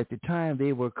 and at the time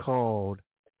they were called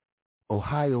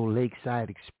Ohio Lakeside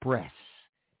Express.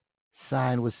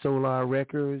 Signed with Solar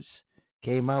Records,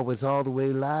 came out, was all the way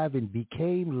live, and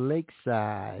became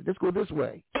Lakeside. Let's go this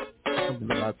way.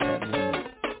 Something about that moment.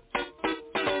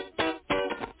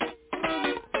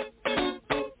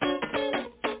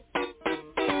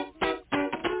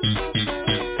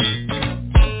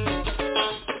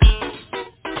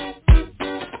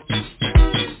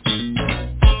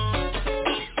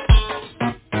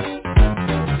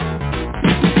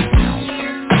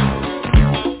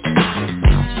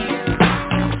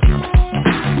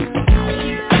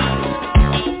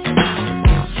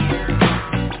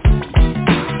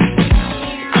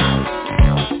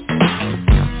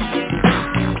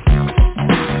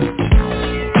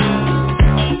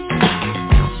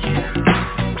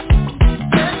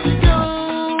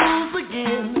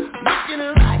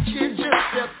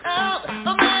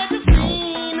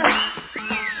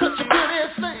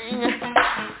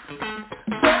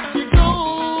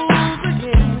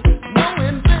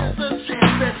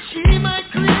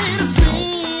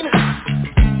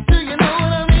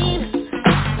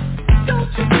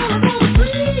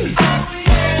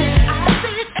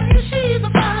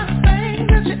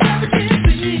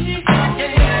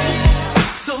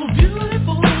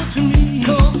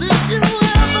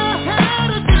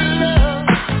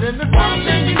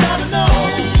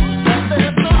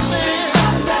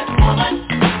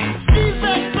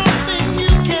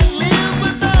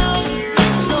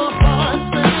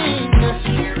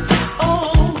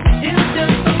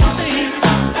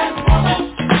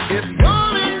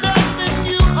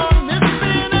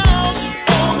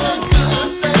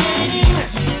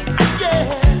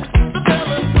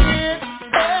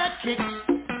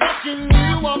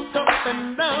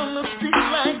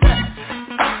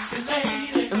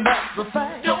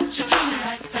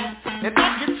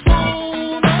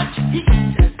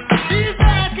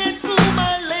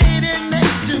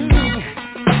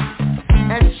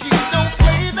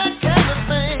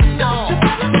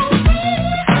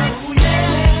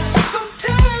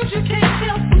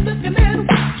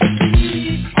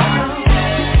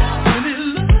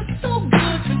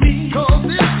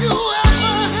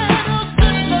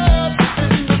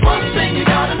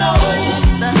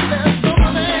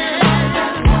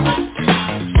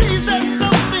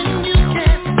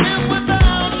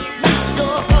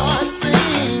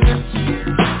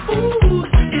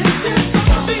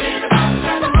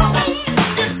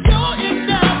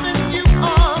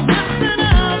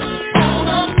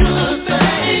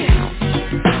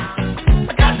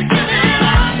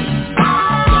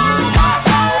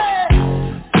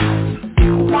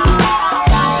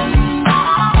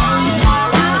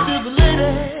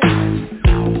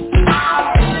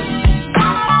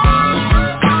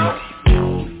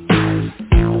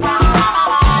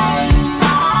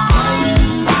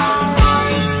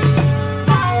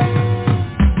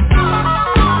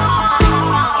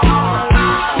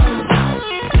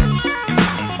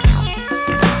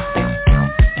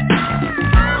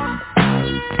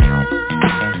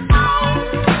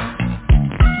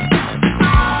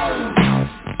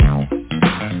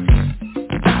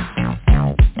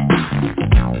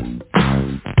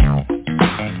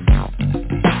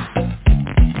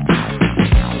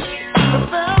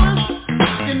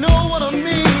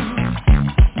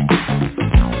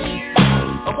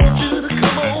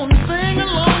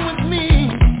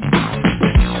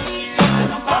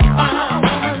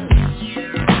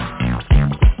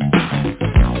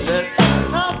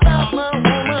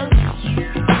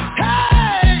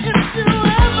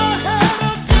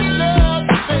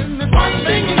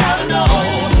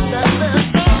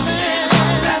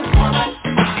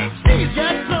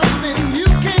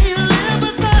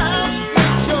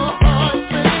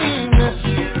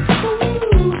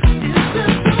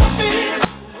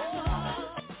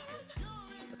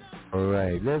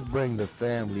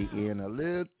 family in a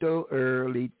little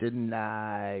early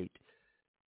tonight.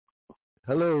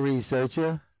 Hello,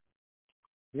 researcher.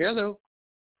 Hello.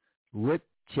 What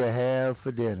you have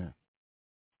for dinner?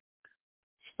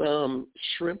 Some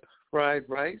shrimp fried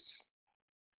rice,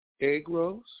 egg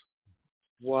rolls,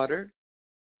 water,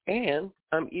 and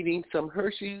I'm eating some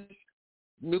Hershey's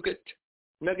nugget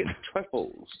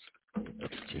truffles.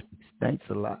 Jeez, thanks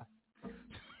a lot.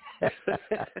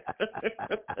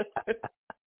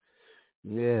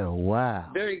 Yeah,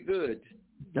 wow. Very good.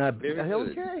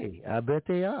 Okay, I bet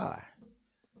they are.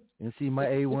 And see my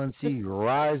A1C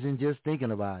rising just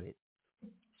thinking about it.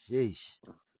 Sheesh.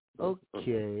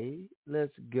 Okay,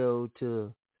 let's go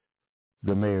to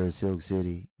the mayor of Silk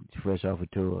City, fresh off a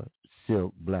tour.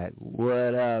 Silk Black.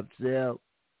 What up, Silk?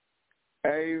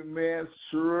 Hey, man,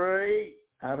 straight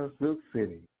out of Silk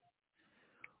City.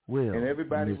 Well, and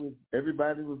everybody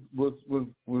was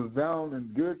down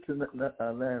and good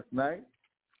last night.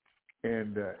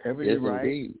 And Ebony Wright,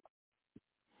 indeed.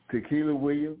 Tequila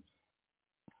Williams,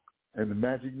 and the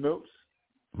Magic Notes.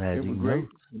 Magic it was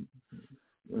Notes. Great.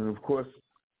 And of course,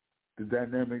 the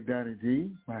dynamic Donny D.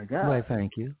 My God. Why,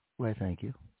 thank you.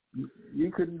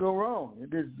 You couldn't go wrong.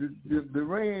 The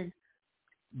rain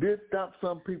did stop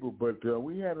some people, but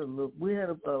we had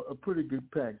a pretty good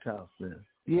packed house there.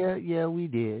 Yeah, we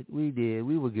did. We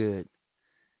were good,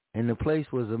 and the place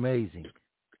was amazing.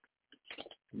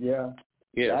 Yeah.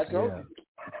 Yeah, I told you.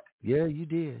 Yeah, you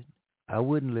did. I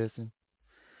wouldn't listen,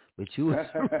 but you was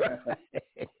right.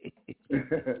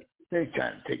 They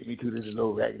trying to take me to this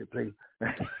old raggedy place.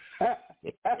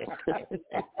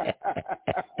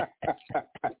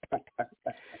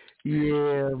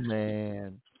 Yeah,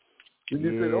 man. And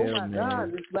you said, "Oh my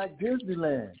God, it's like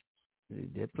Disneyland."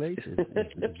 That place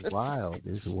is wild.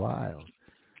 It's wild.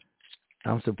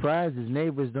 I'm surprised his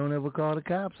neighbors don't ever call the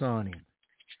cops on him.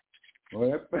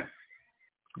 Well,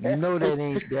 you know that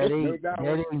ain't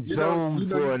zoned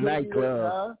for a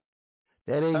nightclub.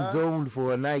 That ain't zoned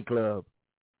for a nightclub.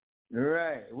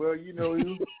 Right. Well,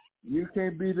 you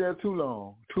can't be there too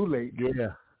long. Too late.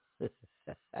 Yeah.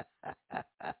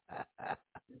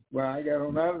 Well, I got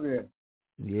on out of there.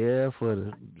 Yeah, for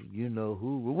the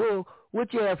who. Well,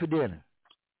 what you have for dinner?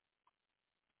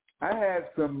 I had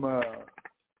some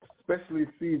specially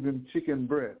seasoned chicken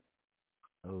breast.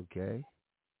 Okay.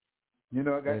 I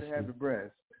got to have the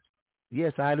breast.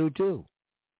 Yes, I do too.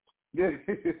 Yeah.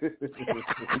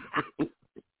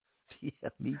 Yeah,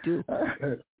 me too.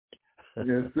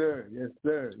 Yes, sir. Yes,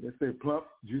 sir. Yes, sir. Plump,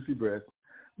 juicy breast.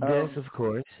 Yes, of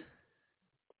course.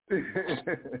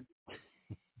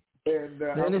 And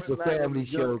then it's a family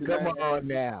show. Come on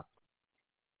now.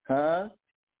 Huh?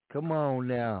 Come on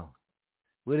now.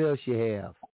 What else you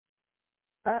have?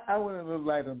 I went a little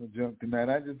light on the junk tonight.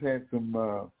 I just had some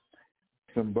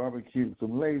barbecue,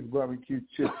 some Lay's barbecue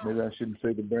chips. Maybe I shouldn't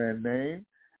say the brand name.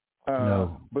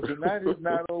 No. But the night is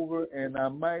not over, and I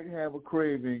might have a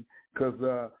craving because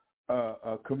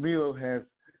Camille has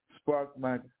sparked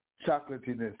my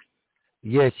chocolatiness.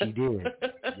 Yes, she did.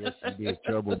 Yes, she did.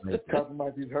 Troublemaker. Talking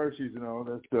about these Hershey's and all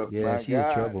that stuff. Yeah, my she's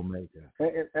God. a troublemaker.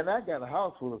 And I got a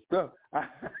house full of stuff.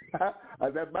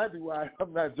 That might be why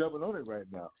I'm not jumping on it right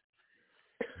now.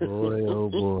 Boy, oh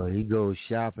boy, he goes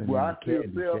shopping in the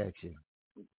candy section.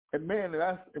 And man,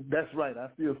 that's right. I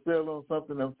see a sale on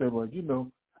something. I'm saying, well,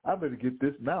 I better get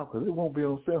this now because it won't be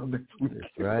on sale next week.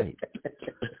 That's right.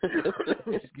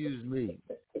 Excuse me.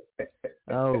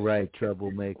 All right,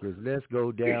 troublemakers. Let's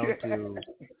go down to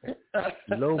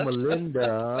Loma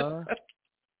Linda.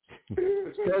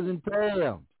 Cousin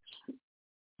Pam.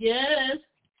 Yes.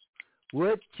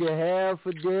 What you have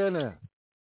for dinner?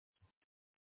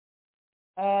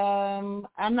 I'm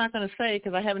not going to say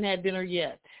because I haven't had dinner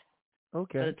yet.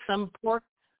 Okay. But it's some pork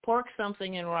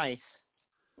something and rice.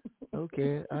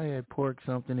 Okay, I had pork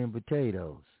something and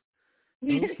potatoes.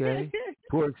 Okay,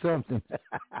 pork something.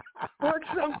 Pork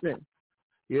something.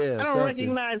 Yeah. I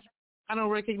don't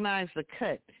recognize the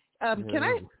cut. Can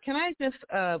I just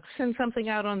send something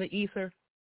out on the ether?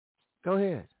 Go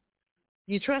ahead.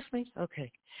 You trust me?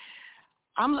 Okay.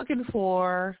 I'm looking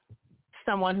for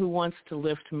someone who wants to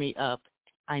lift me up.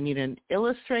 I need an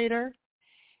illustrator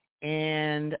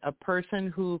and a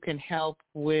person who can help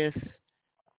with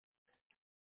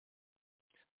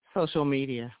social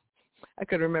media. I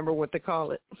couldn't remember what to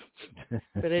call it.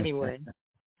 But anyway,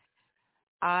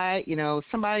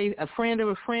 somebody, a friend of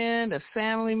a friend, a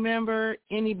family member,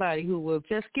 anybody who will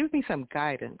just give me some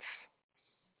guidance.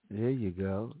 There you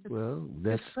go. Well,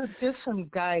 that's just some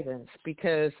guidance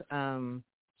because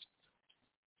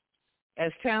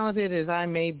as talented as I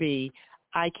may be,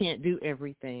 I can't do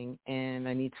everything, and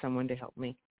I need someone to help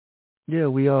me. Yeah,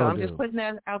 we all So I'm do. just putting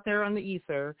that out there on the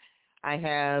ether. I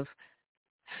have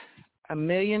a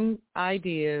million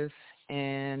ideas,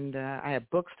 and I have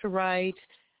books to write.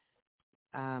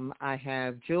 I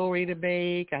have jewelry to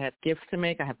make. I have gifts to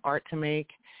make. I have art to make.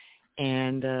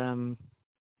 And I'm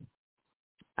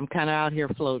kind of out here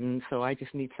floating, so I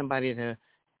just need somebody to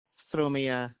throw me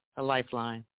a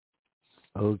lifeline.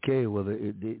 Okay, well,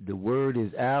 the word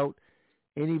is out.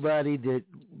 Anybody that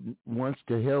wants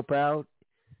to help out,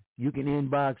 you can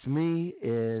inbox me,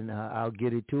 and I'll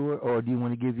get it to her. Or do you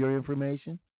want to give your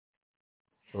information?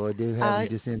 Or do you have you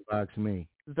just inbox me?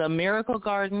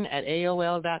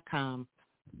 TheMiracleGarden@AOL.com.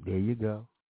 There you go.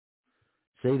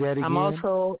 Say that again. I'm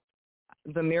also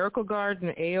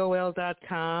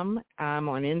TheMiracleGarden@AOL.com. I'm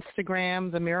on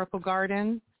Instagram, The Miracle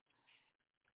Garden.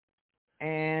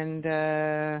 And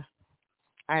I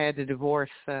had to divorce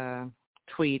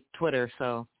Twitter,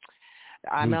 so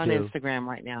I'm on Instagram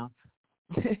right now.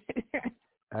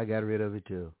 I got rid of it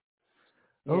too.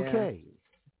 Yeah.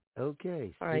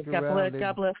 Okay. All right. Around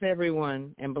God bless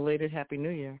everyone, and belated Happy New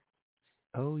Year.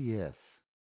 Oh, yes.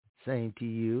 Same to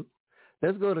you.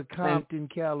 Let's go to Compton,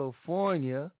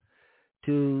 California,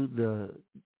 to the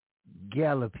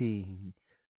Galloping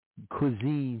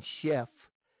cuisine chef,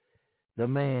 the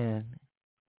man,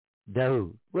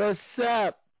 Dude. What's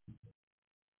up?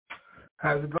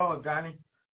 How's it going, Donnie?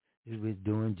 We're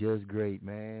doing just great,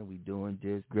 man. We're doing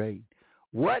just great.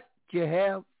 What you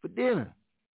have for dinner?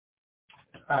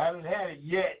 I haven't had it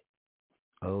yet.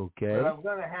 Okay. But I'm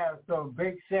going to have some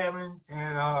baked salmon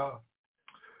and a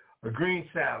green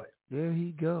salad. There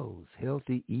he goes.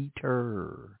 Healthy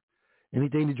eater.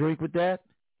 Anything to drink with that?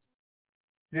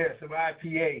 Yeah, some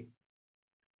IPA.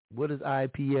 What is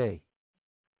IPA?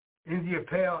 India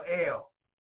Pale Ale.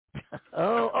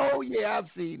 Oh, yeah, I've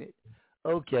seen it.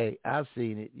 Okay, I've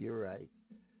seen it. You're right.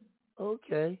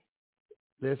 Okay.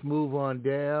 Let's move on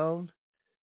down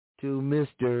to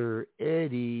Mr.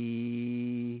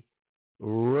 Eddie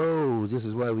Rose. This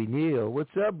is why we kneel.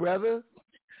 What's up, brother?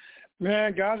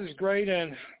 Man, God is great,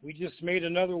 and we just made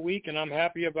another week, and I'm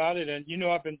happy about it. And, you know,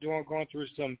 I've been going through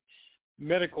some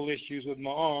medical issues with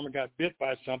my arm. I got bit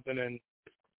by something, and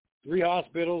 3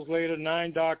 hospitals later,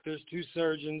 9 doctors, 2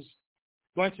 surgeons,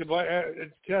 bunch of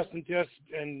tests,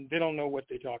 and they don't know what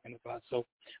they're talking about. So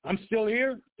I'm still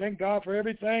here. Thank God for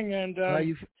everything. And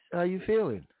how you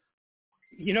feeling?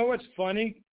 You know what's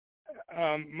funny?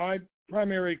 My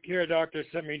primary care doctor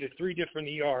sent me to 3 different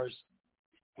ERs,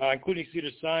 including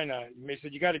Cedars-Sinai. They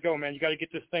said, you got to go, man. You got to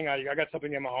get this thing out of you. I got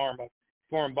something in my arm, a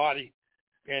foreign body.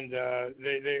 And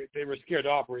they were scared to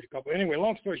operate a couple. Anyway,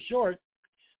 long story short,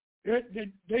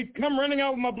 they come running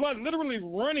out with my blood, literally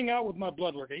running out with my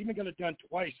blood work. I even got it done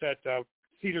twice at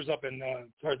Cedars up in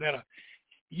Tarzana.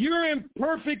 You're in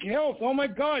perfect health. Oh, my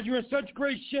God, you're in such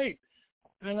great shape.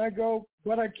 And I go,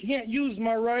 but I can't use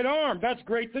my right arm. That's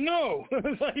great to know.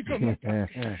 I'm like,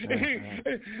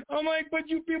 but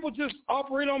you people just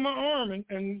operate on my arm.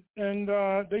 And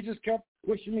they just kept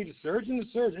pushing me to surgeon to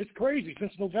surgeon. It's crazy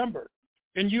since November.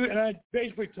 And I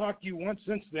basically talked to you once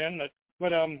since then.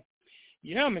 But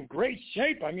yeah, I'm in great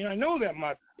shape. I mean, I know that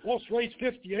my pulse rate's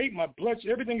 58, my blood,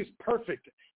 everything is perfect.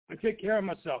 I take care of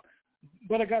myself.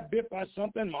 But I got bit by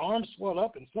something. My arm swelled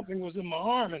up, and something was in my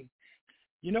arm. And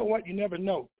you know what? You never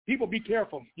know. People, be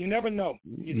careful. You never know.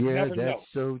 You never know. That's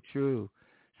so true.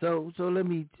 So let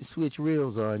me switch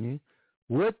reels on you.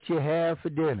 What you have for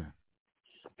dinner?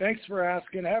 Thanks for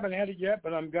asking. I haven't had it yet,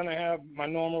 but I'm going to have my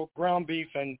normal ground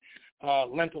beef and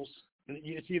lentils.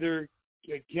 It's either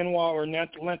quinoa or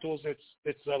lentils.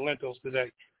 It's lentils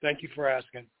today. Thank you for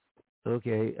asking.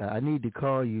 Okay, I need to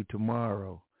call you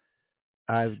tomorrow.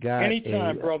 I've got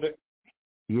anytime, brother.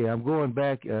 Yeah, I'm going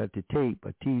back to tape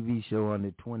a TV show on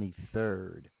the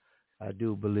 23rd, I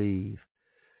do believe.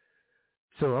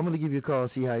 So I'm going to give you a call,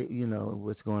 see how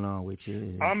what's going on with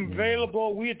you. I'm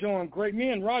available. We're doing great. Me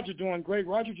and Roger doing great.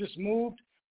 Roger just moved.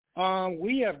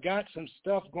 We have got some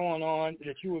stuff going on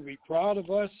that you would be proud of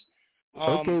us.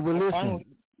 Okay, well,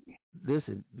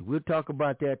 listen, we'll talk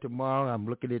about that tomorrow. I'm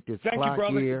looking at this clock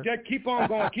here. Thank you, brother. Keep on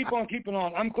going. Keep on keeping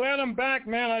on. I'm glad I'm back,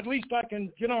 man. At least I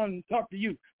can get on and talk to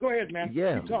you. Go ahead, man.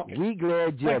 Yeah, keep talking. We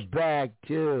glad you're back,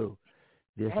 too.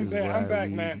 I'm back,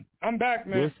 man. I'm back,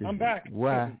 man. This is I'm back.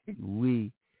 why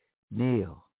we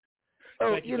kneel.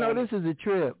 Oh, you this is a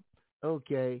trip.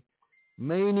 Okay.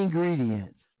 Main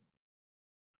ingredients.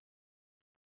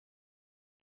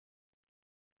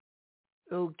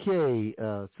 Okay,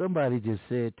 somebody just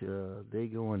said they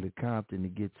going to Compton to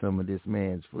get some of this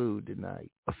man's food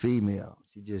tonight. A female.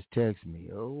 She just texted me.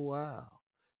 Oh, wow.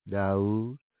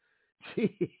 Daoud.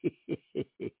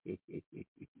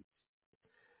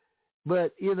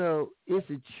 But, you know, it's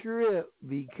a trip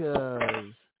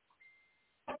because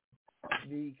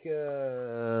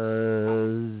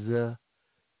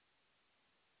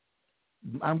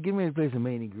I'm getting ready to play some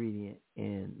Main Ingredient,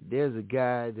 and there's a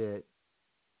guy that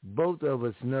both of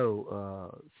us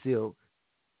know, Silk,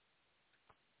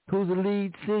 who's the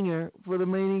lead singer for the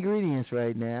Main Ingredients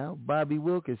right now, Bobby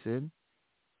Wilkerson,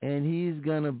 and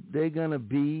they're gonna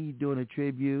be doing a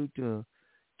tribute to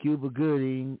Cuba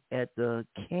Gooding at the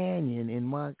Canyon in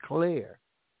Montclair.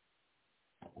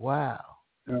 Wow.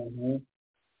 Mm-hmm.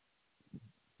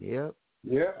 Yep.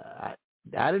 Yeah.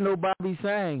 I didn't know Bobby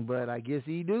sang, but I guess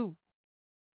he do.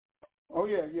 Oh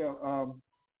yeah.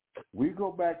 We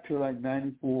go back to like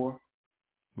 '94.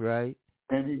 Right.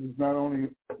 And he was not only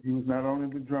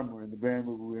the drummer in the band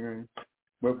we were in,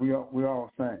 but we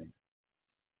all sang.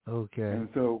 Okay. And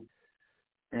so,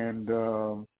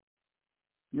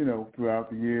 you know, throughout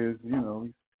the years, you know,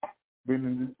 he's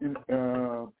been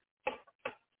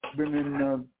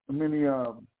in many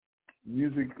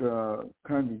music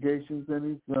congregations, and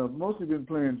he's mostly been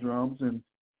playing drums and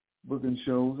booking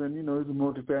shows, and you know, he's a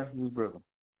multifaceted brother.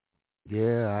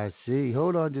 Yeah, I see.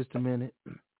 Hold on just a minute.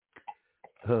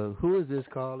 Who is this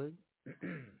calling?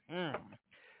 Dear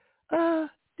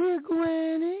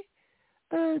Granny,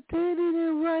 they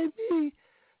didn't write me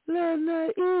last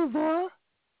night, Eva,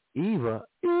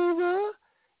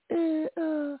 and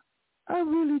I'm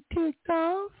really ticked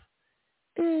off.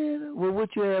 And well,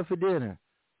 what you have for dinner?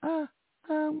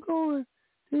 I'm going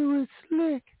to with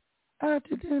Slick out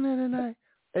to dinner tonight.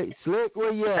 Hey, Slick,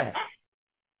 where you at?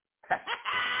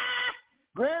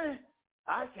 Granny,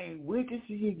 I can't wait to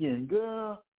see you again,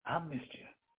 girl. I missed you.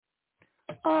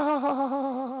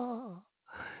 Oh,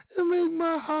 it makes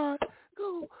my heart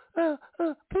go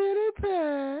pitty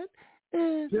pat.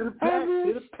 Pitty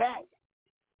pat.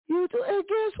 You do, and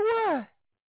guess what?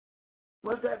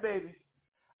 What's that, baby?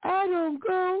 I don't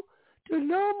go to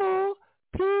no more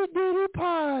P. Diddy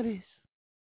parties.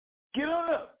 Get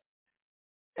on up.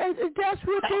 And that's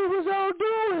what they was all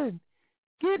doing,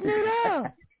 getting it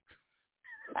out.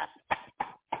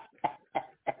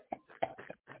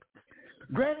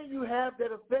 Granny, you have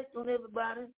that effect on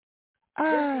everybody.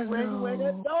 I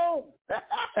know.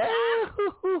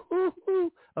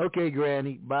 Okay,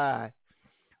 Granny, bye.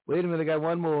 Wait a minute, I got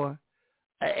one more.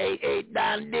 Hey,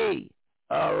 Don D.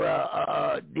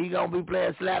 D gonna be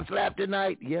playing Slap Slap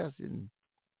tonight? Yes, in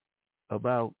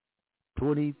about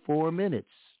 24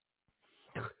 minutes.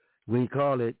 We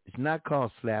call it, it's not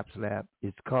called Slap Slap,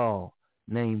 it's called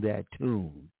Name That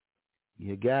Tune.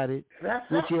 You got it?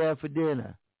 What you have for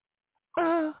dinner?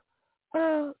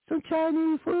 Some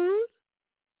Chinese food.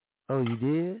 Oh, you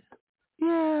did?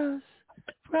 Yes.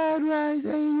 Fried rice,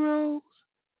 egg rolls.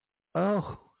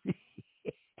 Oh.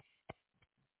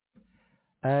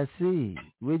 I see.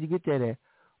 Where'd you get that at?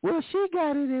 Well, she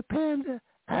got it at Panda.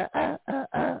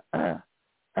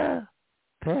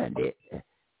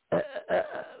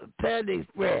 Panda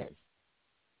Express.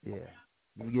 Yeah.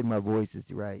 Let me get my voices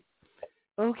right.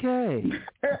 Okay.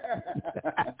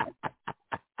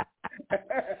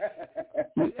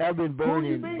 I've been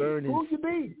burning. Who you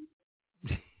be?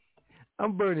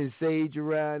 I'm burning sage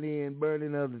around here and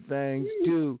burning other things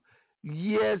too.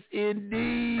 Yes,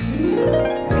 indeed.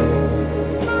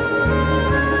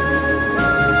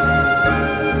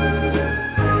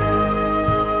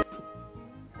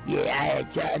 Yeah, I had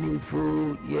Chinese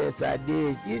food. Yes, I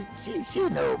did. She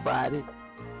know about it.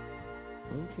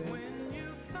 Okay.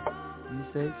 You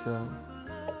say so.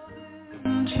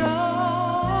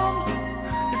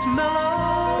 It's mellow.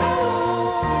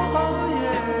 Oh,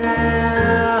 yeah.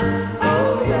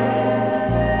 Oh, yeah.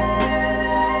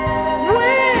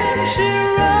 When she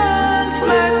runs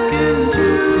back into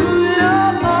your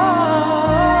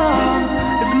arms,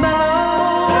 it's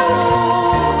mellow.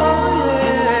 Oh,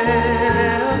 yeah.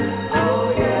 Oh,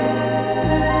 yeah.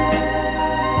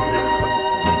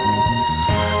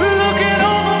 Looking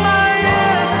over my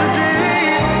yesterday,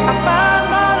 I find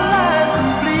my life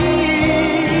complete.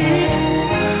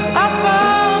 I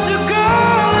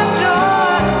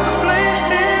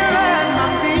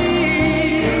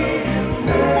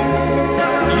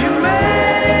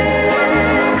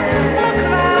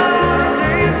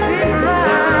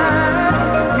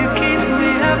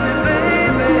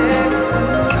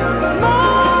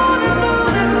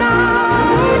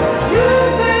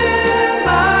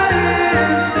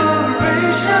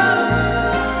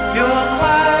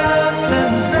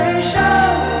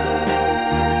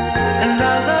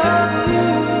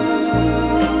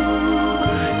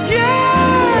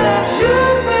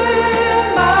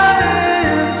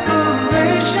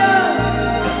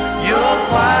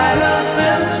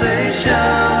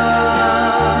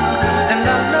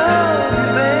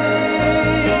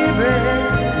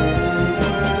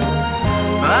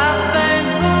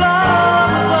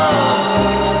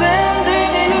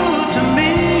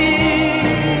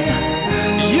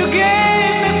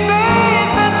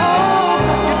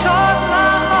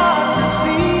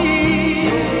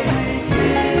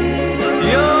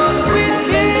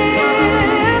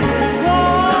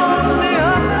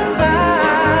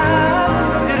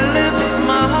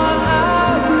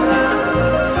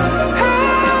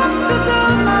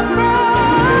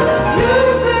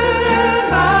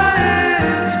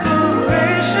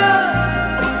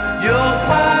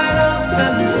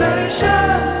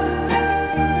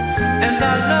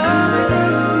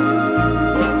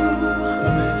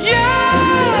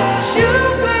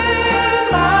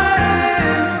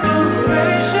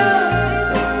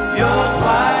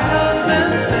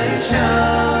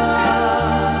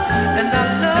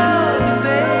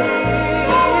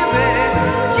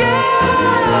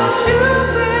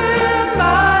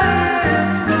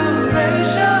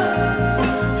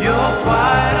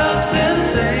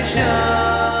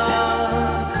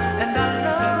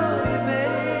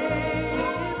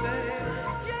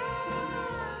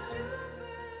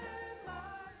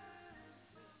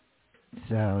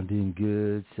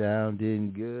good.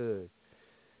 Sounding good.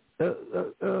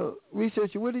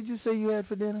 Researcher, what did you say you had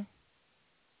for dinner?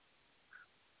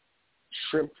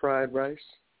 Shrimp fried rice.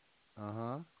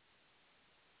 Uh-huh.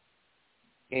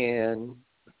 And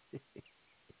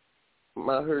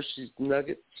my Hershey's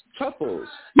Nuggets truffles.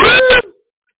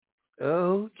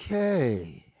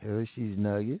 Okay. Hershey's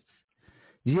Nuggets.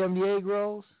 Did you have any egg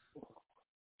rolls?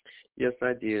 Yes,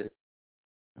 I did.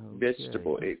 Okay.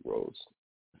 Vegetable egg rolls.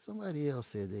 Somebody else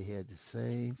said they had the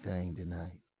same thing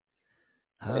tonight.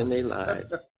 And they lied.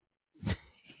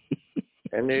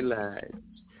 And they lied.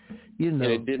 You know,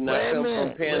 and it did not come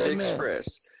from Panda Express.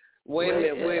 Wait a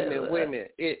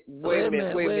minute.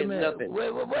 Nothing.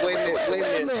 Wait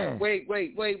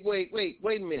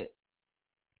a minute.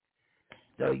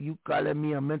 So you calling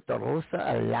me a mentirosa,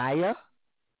 a liar?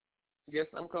 Yes,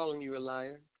 I'm calling you a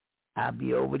liar. I'll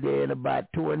be over there in about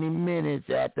 20 minutes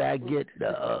after I get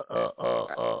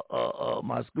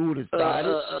my scooter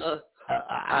started.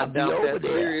 I doubt that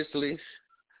seriously.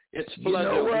 It's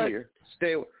flooded over here.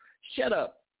 Shut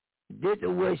up. This is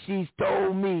what she's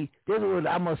told me. This is what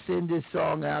I'm gonna send this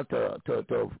song out to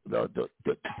the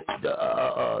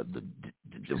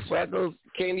Freckles.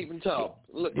 Can't even talk.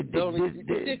 Look, this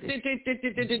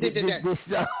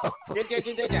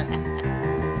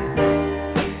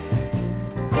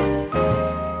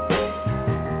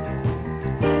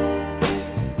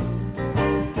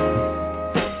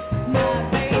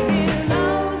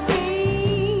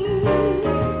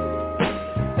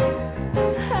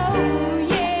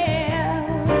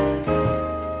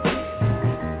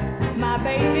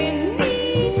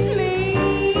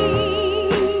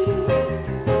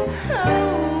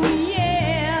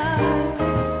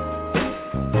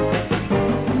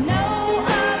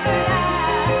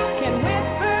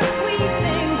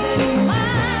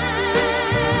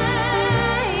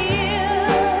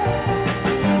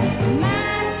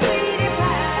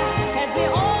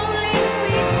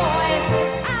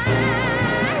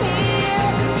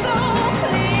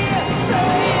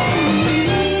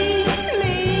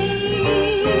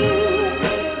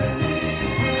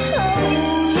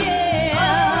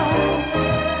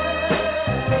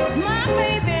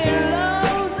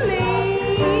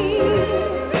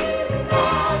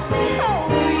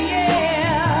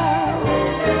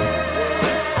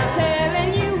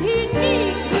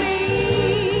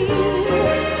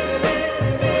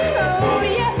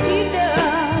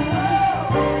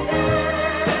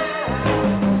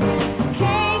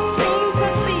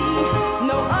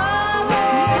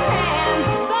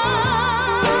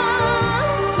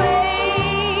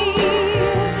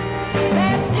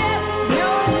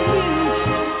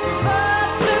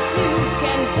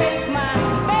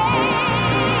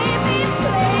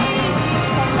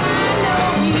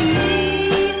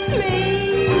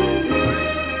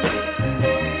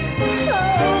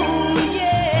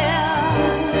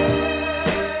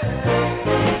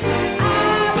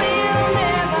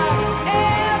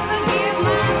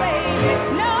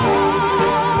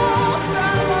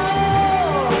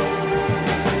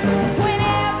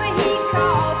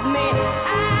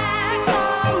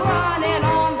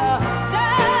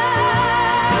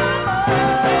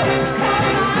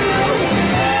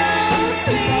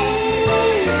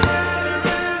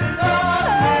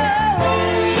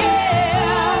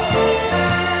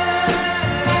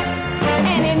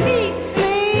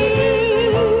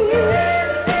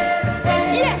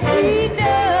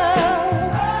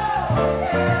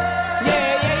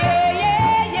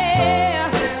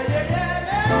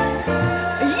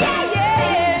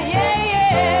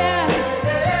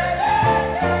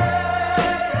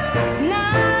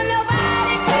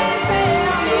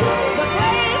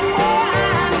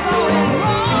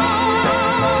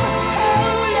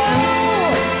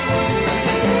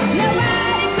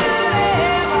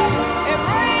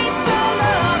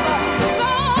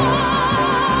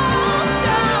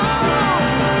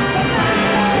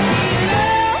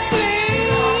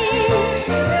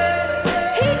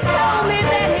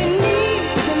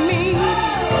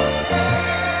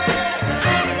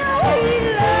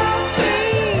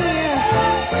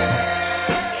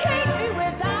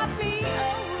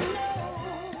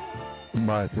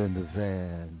Martha and the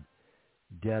Van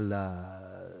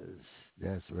Dellas.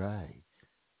 That's right.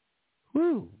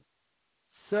 Woo.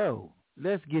 So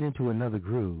let's get into another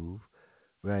groove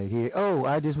right here. Oh,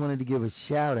 I just wanted to give a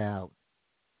shout out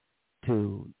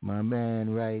to my man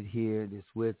right here that's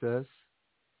with us,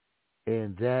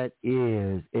 and that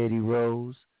is Eddie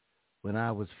Rose. When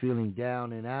I was feeling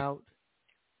down and out,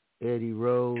 Eddie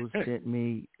Rose sent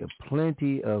me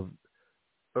plenty of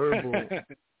herbal,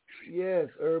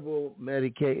 herbal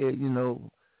medication,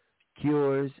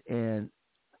 cures, and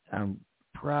I'm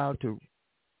proud to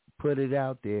put it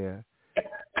out there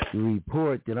to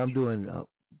report that I'm doing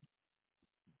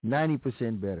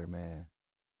 90% better, man.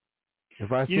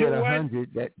 If I said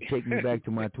 100, that take me back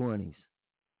to my 20s.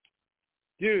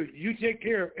 Dude, you take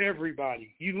care of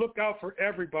everybody. You look out for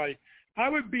everybody. I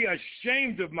would be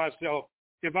ashamed of myself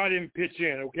if I didn't pitch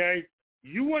in, okay?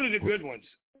 You one of the good ones.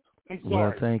 I'm sorry.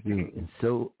 Well, thank you. And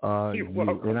so You're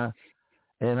welcome.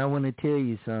 And I want to tell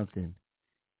you something.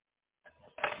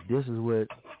 This is what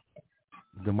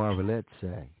the Marvelettes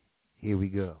say. Here we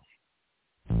go.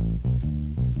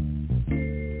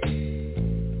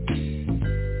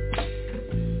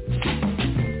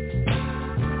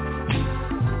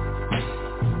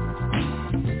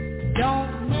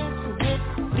 Don't mess with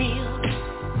Bill.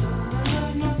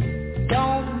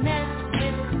 Don't mess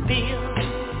with Bill.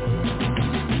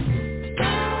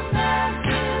 Don't mess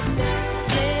with Bill.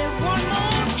 Say it one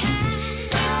more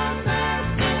time.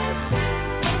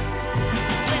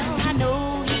 Well, I know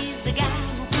he's the guy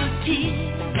who put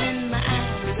tears in my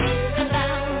eyes 1,000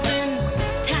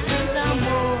 times or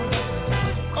more.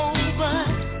 Oh, but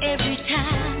every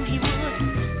time he would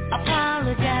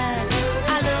apologize.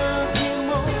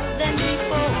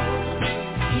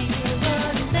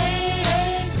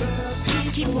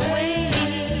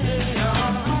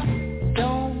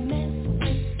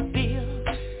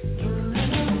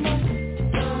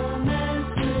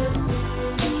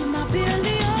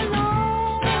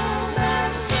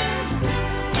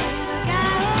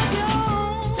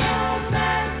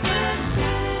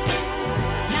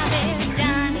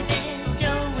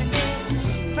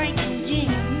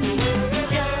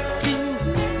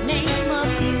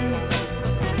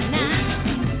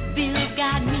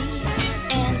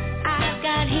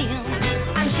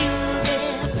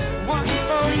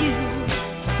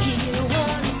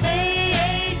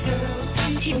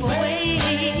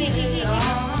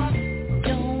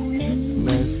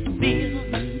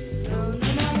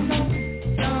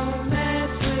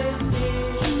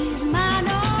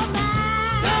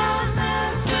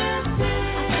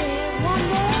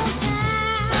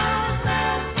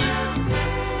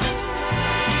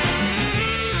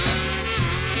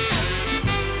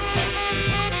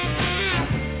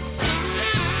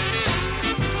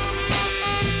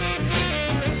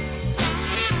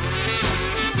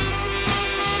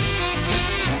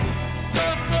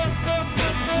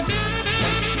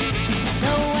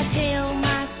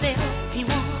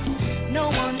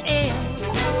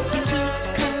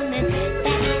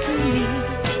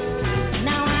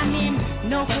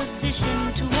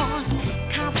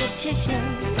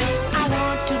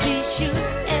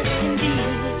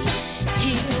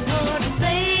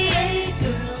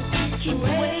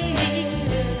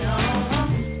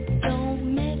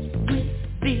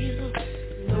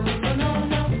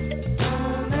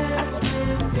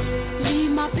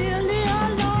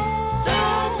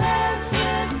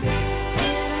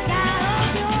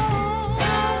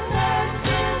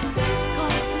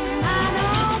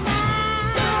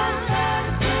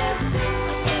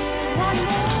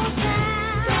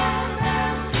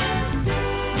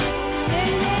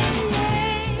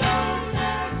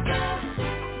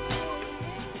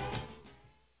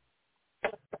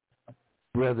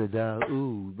 Brother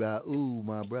Daoud,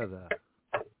 my brother.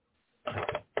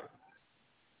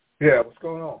 Yeah, what's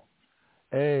going on?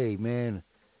 Hey, man.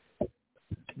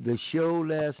 The show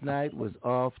last night was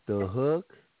off the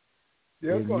hook.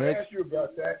 Yeah, I was going to ask you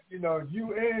about that. You know,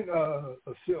 you and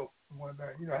Silk and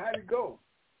whatnot. You know, how'd it go?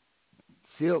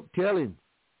 Silk, tell him.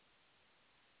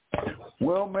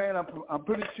 Well, man, I'm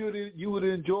pretty sure that you would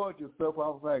have enjoyed yourself. I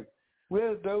was like,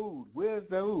 where's Daoud? Where's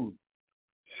Daoud?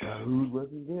 Daoud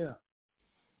wasn't there.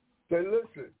 So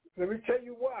listen, let me tell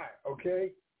you why,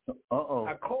 okay?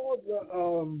 I called the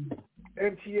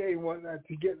MTA and whatnot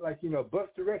to get, like, you know, bus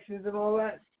directions and all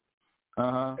that.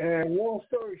 And long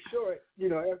story short, you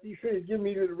know, after you finished giving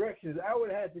me the directions, I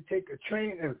would have had to take a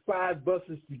train and 5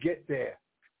 buses to get there.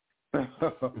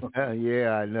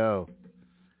 Yeah, I know.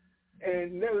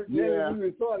 And never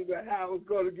even thought about how I was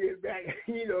going to get back,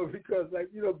 you know, because, like,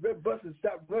 you know, buses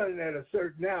stopped running at a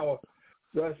certain hour.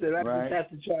 So I said, I just have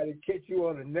to try to catch you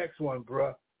on the next one,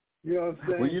 bro. You know what I'm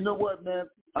saying? Well, you know what, man?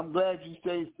 I'm glad you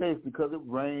stayed safe because it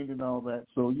rained and all that.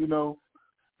 So, you know,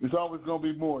 there's always going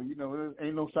to be more. You know, there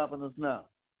ain't no stopping us now.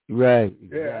 Right,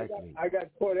 exactly. Yeah, I got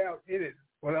caught out in it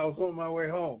when I was on my way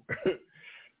home.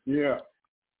 Yeah.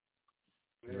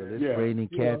 Well, it's raining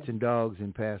cats and dogs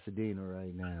in Pasadena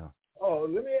right now. Oh,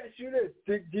 let me ask you this.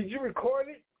 Did you record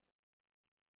it?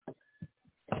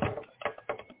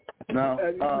 No.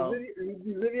 Did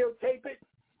you videotape it?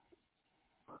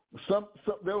 Some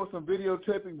there was some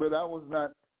videotaping, but I was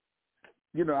not.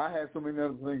 You know, I had so many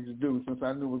other things to do since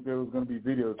I knew there was going to be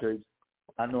videotapes.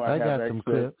 I know I have got access. some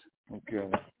clips. Okay.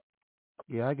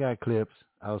 Yeah, I got clips.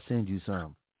 I'll send you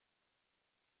some.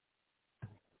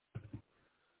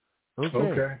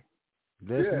 Okay.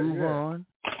 Let's move on.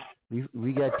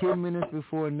 We got 10 minutes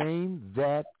before name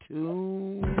that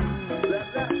tune.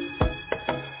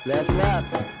 Let's rap.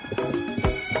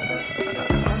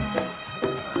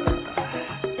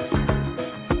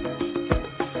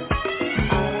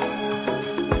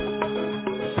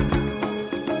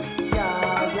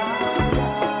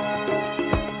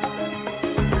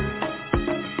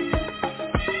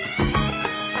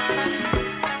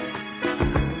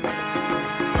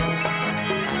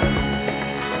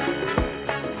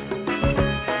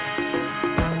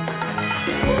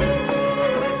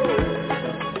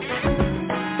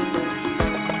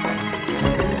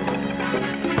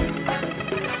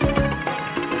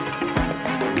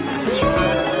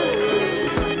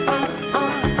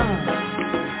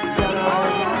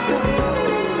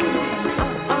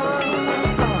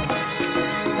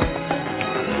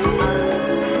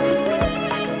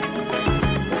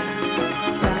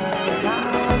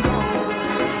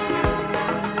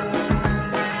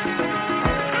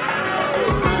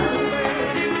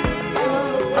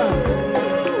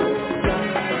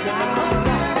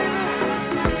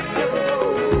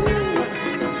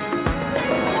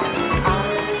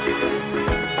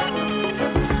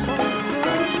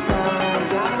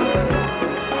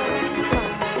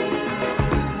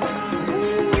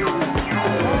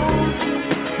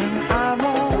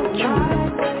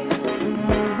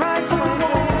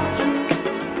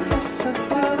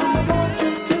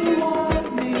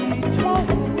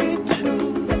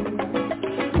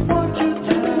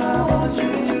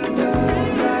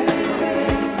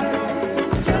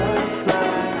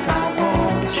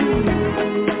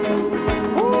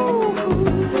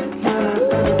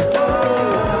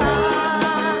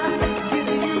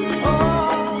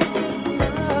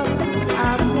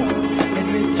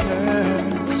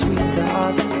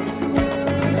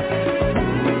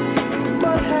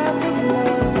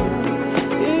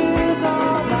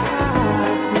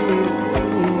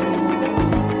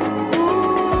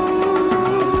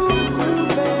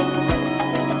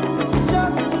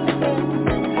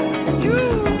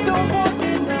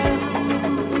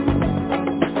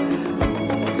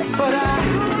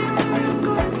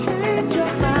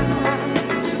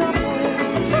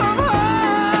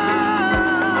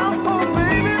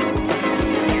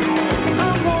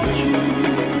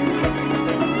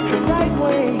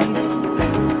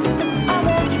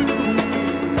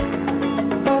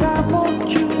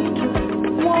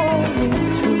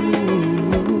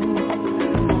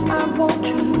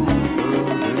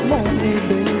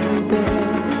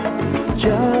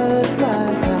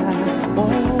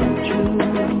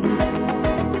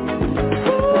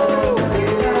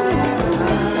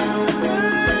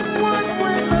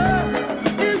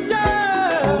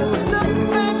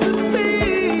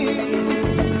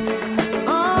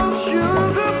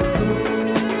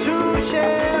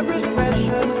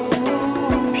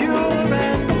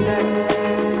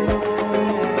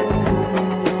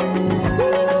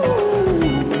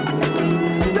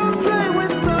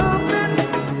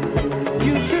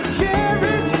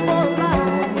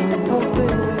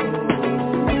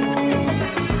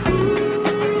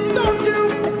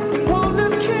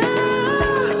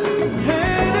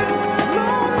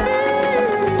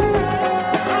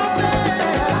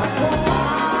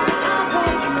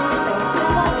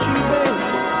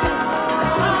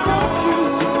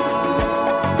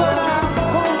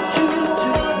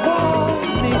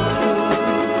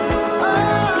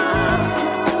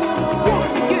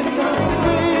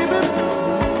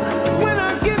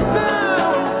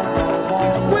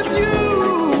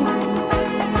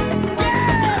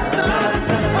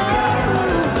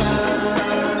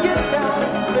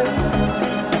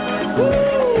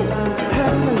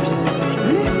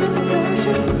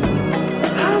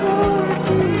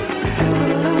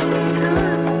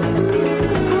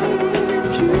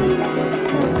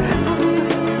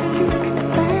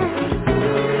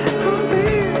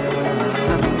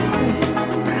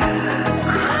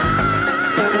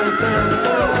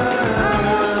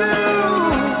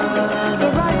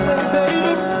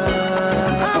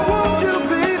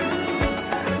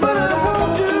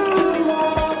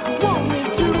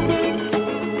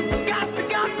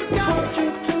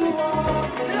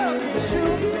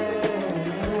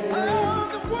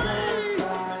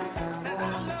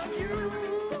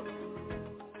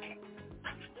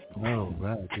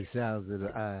 The sounds of the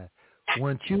I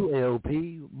Want You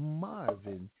LP,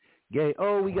 Marvin Gaye.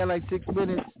 Oh, we got like 6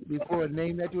 minutes before I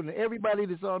name that tune. Everybody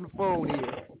that's on the phone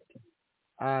here,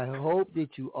 I hope that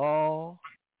you all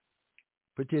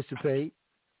participate.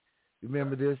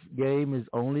 Remember, this game is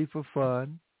only for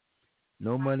fun.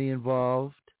 No money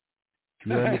involved.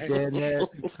 You understand that,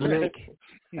 Slick?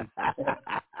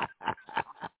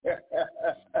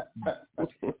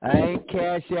 I ain't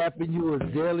cash apping you or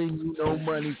zelling you no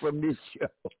money from this show.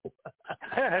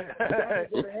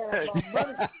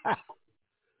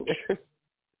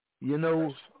 You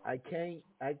know, I can't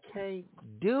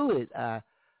do it. I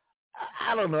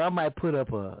don't know. I might put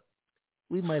up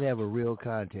we might have a real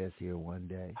contest here one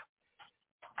day.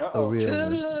 A real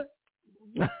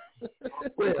one.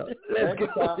 Well, let's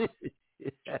go.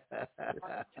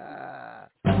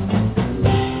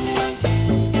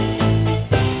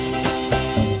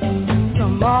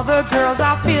 Some other girls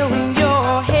are filling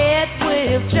your head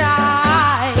with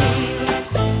jive.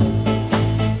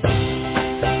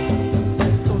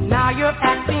 So now you're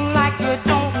acting like you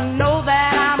don't know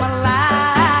that I'm alive.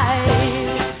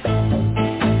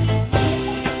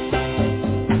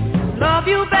 Love,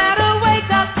 you better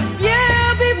wake up,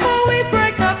 yeah, before we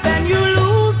break up and you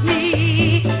lose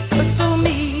me. But to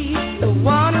me, the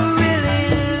one who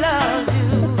really loves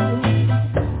you,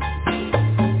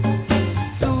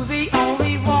 Susie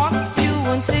only wants you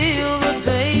until the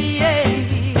day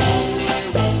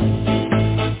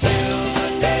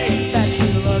that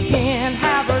you again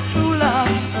have a true love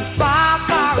far,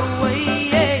 far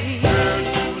away.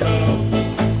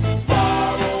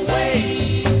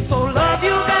 So love,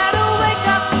 you better wake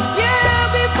up, yeah,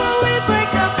 before we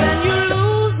break up and you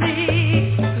lose me.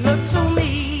 Look to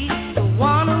me, the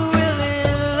one who really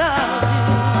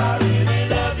loves you.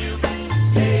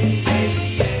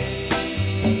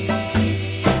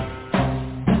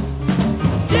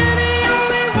 Jenny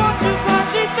only wants you 'cause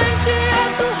she thinks she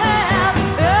has to have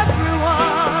everyone.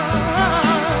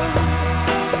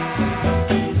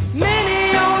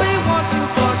 Minnie only wants you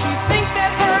 'cause she thinks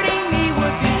that hurting me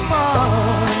would be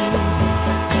fun.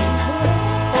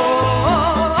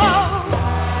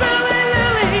 Silly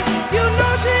Lily, you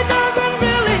know she doesn't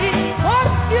really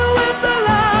want you with the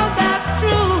love that's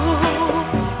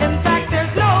true. In fact,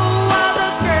 there's no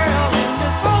other girl in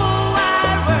this whole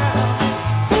wide world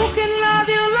who can love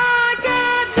you like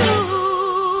I do.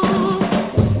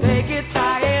 They get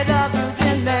tired of you,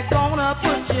 then they're gonna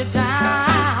put you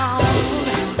down.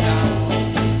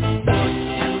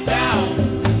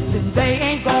 Then they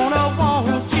ain't gonna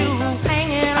want you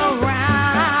hanging around.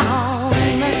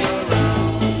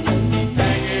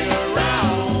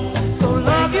 So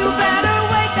love, you better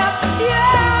wake up,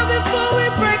 yeah, before we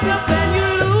break up and you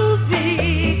lose me.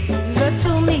 Look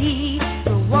to me,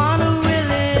 the one who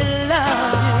really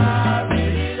loves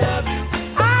you.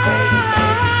 I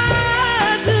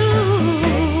do.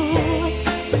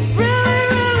 Really,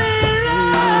 really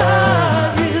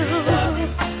love you.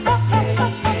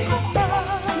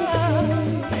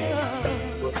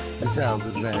 This sounds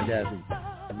was fantastic.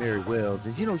 Mary Wells.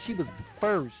 And you know, she was the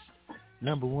first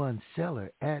 #1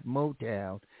 seller at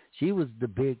Motown. She was the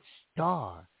big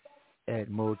star at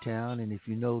Motown, and if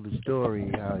you know the story,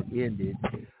 how it ended.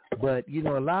 But, you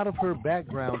know, a lot of her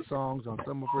background songs on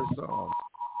some of her songs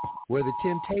were the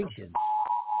Temptations.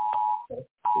 It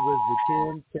was the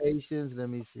Temptations. Let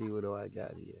me see, what do I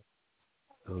got here?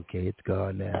 Okay, it's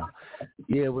gone now.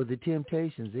 Yeah, it was the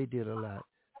Temptations. They did a lot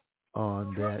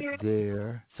on that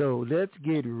there. So let's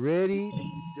get ready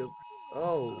to,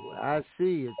 oh, I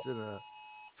see it's in a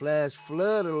flash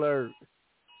flood alert.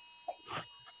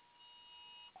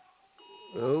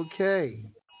 Okay.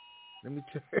 Let me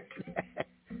turn.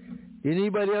 Did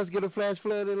anybody else get a flash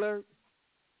flood alert?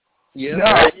 Yeah.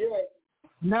 Not yet.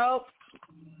 Nope.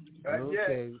 Not yet.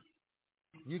 Okay.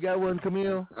 You got one,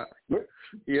 Camille?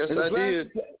 Yes, I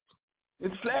did.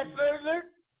 It's flash flood alert?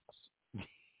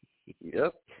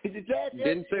 Yep.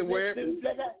 Didn't say where.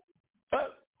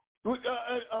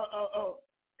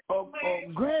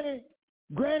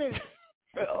 Granny,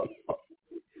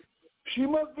 she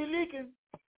must be leaking.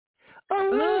 Oh,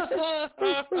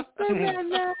 isn't that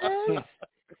nice?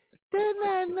 Isn't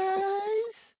that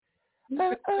nice?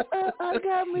 I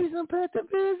got me some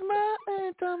Pepto-Bismol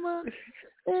and some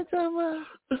I'm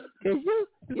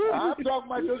talking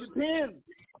about those pins.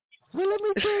 Well, let me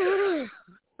tell you this.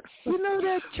 You know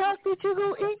that chocolate you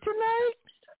gonna eat tonight?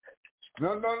 No.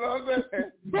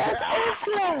 That's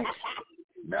X-Lax.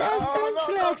 That's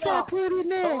X-Lax I put in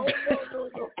there. No.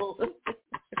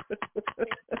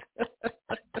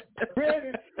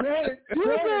 Granny.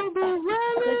 You're gonna be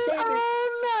running all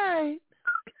night.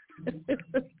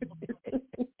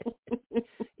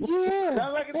 Yeah.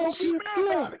 Sound like it's and she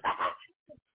flipped.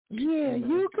 Yeah,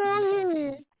 you go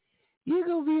ahead. You're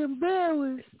gonna be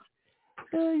embarrassed.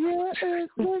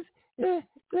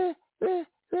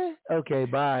 Okay,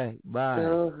 bye.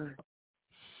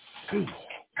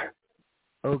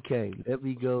 Okay, let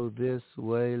me go this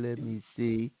way. Let me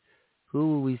see. Who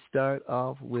will we start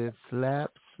off with?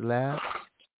 Slap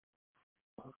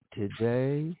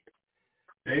today.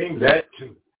 Name that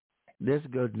tune. Let's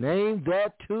go. Name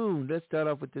that tune. Let's start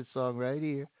off with this song right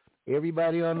here.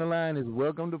 Everybody on the line is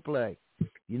welcome to play.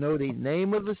 You know the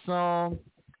name of the song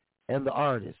and the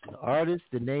artist. The artist,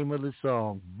 the name of the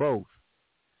song, both.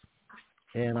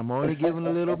 And I'm only giving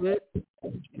a little bit.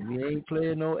 We ain't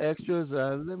playing no extras.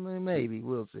 Maybe.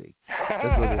 We'll see.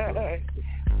 Let's go this way.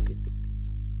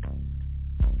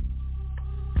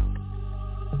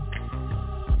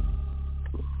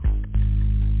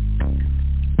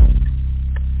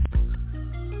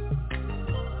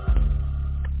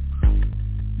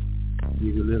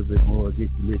 Give you a little bit more. Let you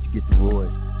get the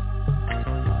voice.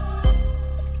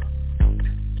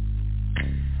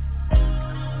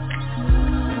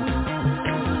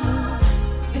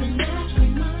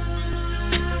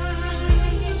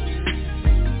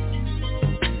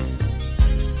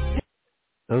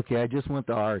 Okay, I just want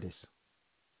the artist.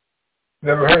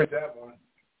 Never heard that one.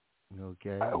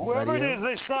 Okay. Whoever it is,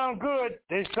 they sound good.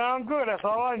 They sound good. That's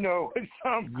all I know. They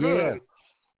sound good. Yeah.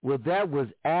 Well, that was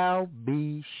Al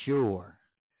B. Sure.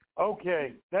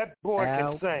 Okay, that boy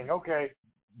can sing. Okay.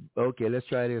 Okay, let's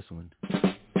try this one.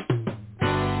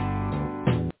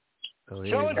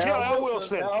 Show and tell, Al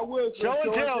Wilson.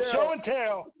 Show and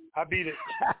tell. I beat it.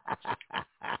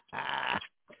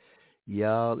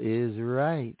 Y'all is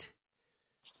right.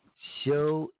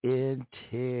 Show and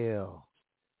tell.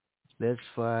 Let's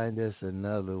find us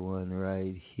another one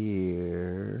right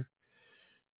here.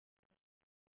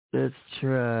 Let's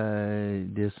try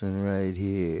this one right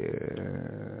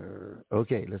here.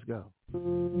 Okay, let's go.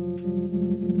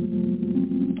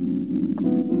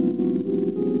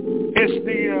 It's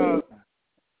the...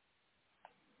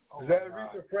 Is that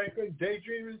Aretha Franklin,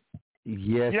 Daydreaming?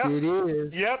 Yes, it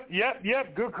is.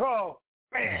 Yep. Good call.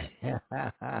 Man.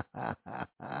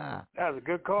 That was a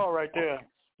good call right there.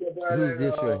 Who's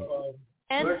this one?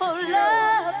 And for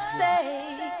love's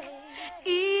sake,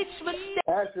 each mistake...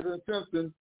 Asher and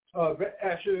Simpson.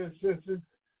 Asher and Simpson.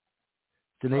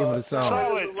 The name of the song.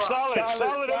 Solid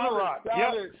as a rock.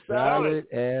 Solid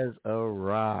as a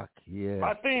rock. Yeah.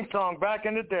 My theme song back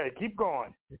in the day. Keep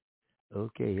going.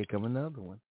 Okay, here come another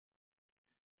one.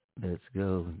 Let's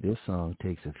go. This song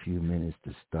takes a few minutes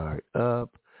to start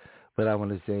up, but I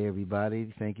want to say,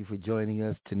 everybody, thank you for joining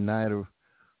us tonight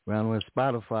around with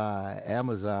Spotify,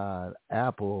 Amazon,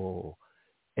 Apple,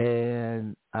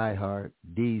 and iHeart,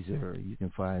 Deezer. You can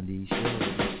find these shows.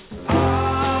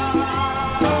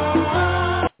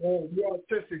 Oh, you're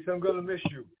autistic, so I'm going to miss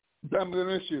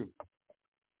you.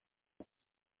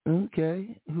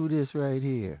 Okay, who this right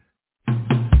here?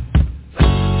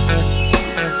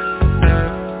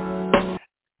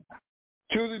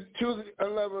 Choose a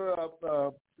lover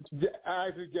of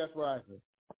Isaac Jeff Riser.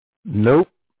 Nope.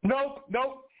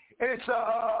 It's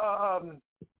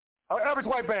Average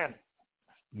White Band.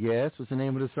 Yes, what's the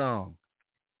name of the song?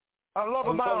 Love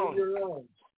of My Own.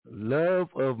 Love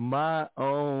of My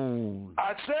Own.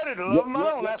 I said it. Love of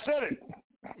My Own. I said it.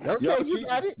 Okay, you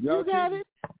got it. You got it.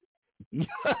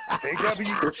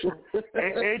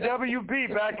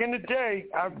 AWB back in the day.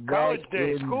 College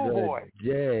days, schoolboy.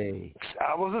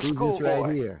 I was a schoolboy.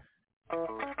 Right here.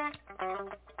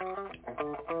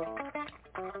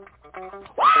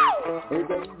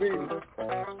 AWB.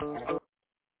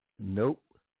 Nope.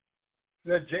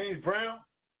 Is that James Brown?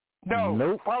 No.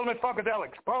 Nope. Parliament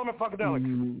Funkadelics.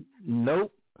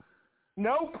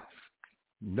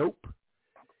 Nope.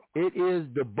 It is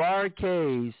the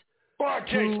Bar-Kays.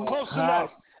 Close enough.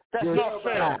 That's not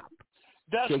fair.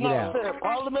 That's not fair.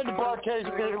 Parliament and Bar-Kays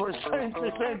were the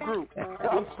same group.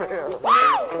 Not fair.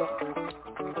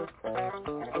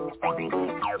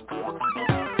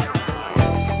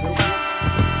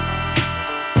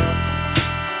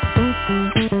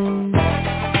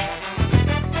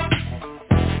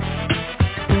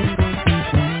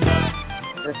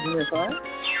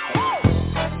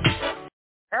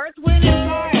 Earth, Wind, and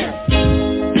Fire.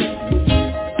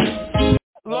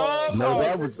 Love. No,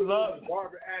 that was Love.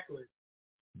 Barbara Ackley.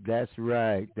 That's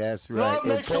right. Love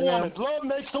makes the woman. Love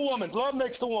makes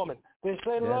the woman. They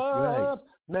say love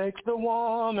makes the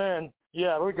woman.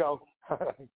 Yeah, there we go.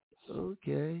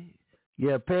 Okay.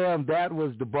 Yeah, Pam, that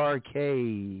was the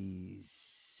Bar-Kays.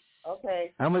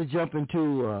 Okay. I'm going to jump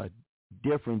into a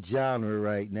different genre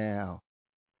right now.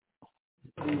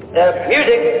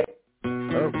 Music.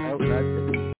 Oh, not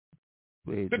the...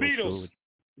 Wait, the Beatles.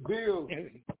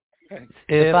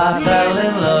 If I fell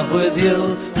in love with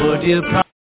you, would you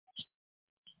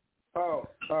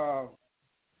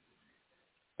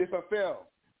If I fell.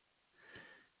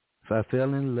 If I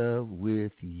fell in love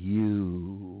with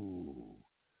you.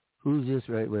 Who's this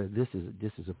right? Well, this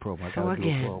is a promo. I gotta do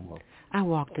a promo. I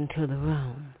walked into the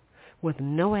room with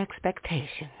no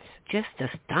expectations, just to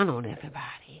stun on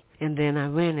everybody. And then I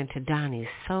ran into Donny's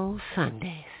Soul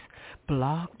Sundays,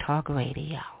 Blog Talk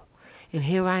Radio. And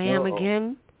here I am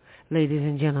again, ladies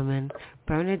and gentlemen,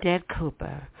 Bernadette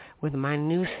Cooper with my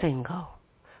new single,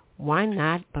 Why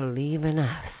Not Believe in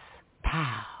Us?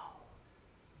 Pow.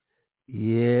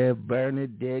 Yeah,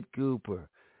 Bernadette Cooper,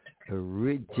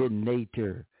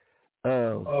 originator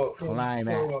of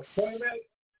Climax. Climax?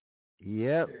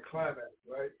 Yep. Yeah, Climax,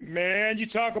 right? Man, you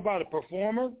talk about a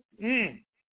performer.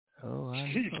 Oh,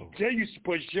 I know. They used to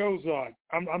put shows on.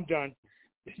 I'm done.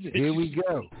 Here we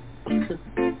go.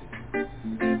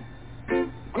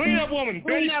 Clean up woman.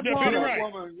 Betty Wright.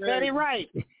 Betty Wright.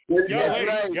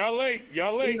 Y'all late.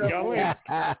 Y'all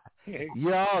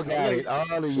got it.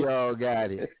 All of y'all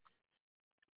got it.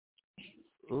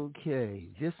 Okay,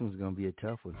 this one's going to be a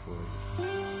tough one for you.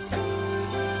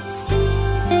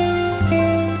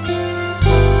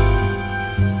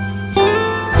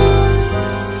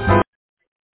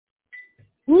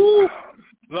 Woo!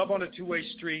 Love on a Two-Way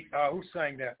Street. Who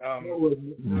sang that?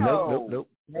 Nope.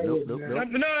 No,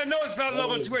 I know it's not Love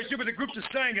on a Two-Way Street, but the group that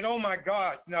sang it. Oh my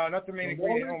God! No, not the main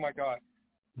ingredient. Oh my God!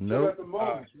 Nope.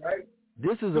 Right?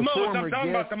 This is the a moments. former I'm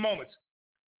talking guest. about the moments.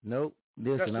 Nope.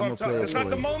 Listen, That's I'm what I'm talking. play That's not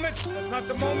the moments. That's not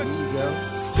the moments. Here you go.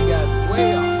 You guys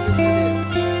way off. Listen to this.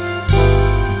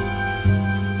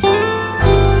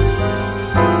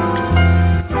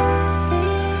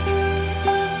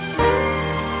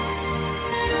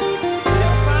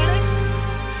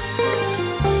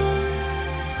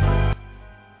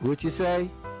 What you say?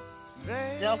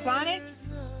 Delphonic?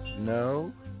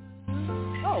 No.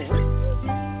 Oh, really?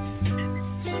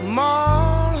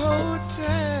 Small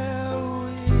hotel.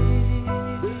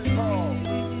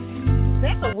 Is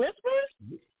that the Whispers?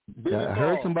 I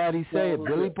heard somebody say it.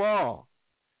 Billy Paul.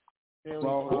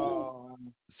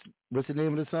 What's the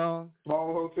name of the song?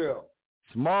 Small Hotel.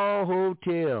 Small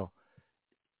Hotel.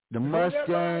 The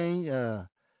Mustang.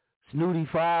 Snooty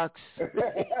Fox.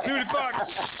 Snooty Fox.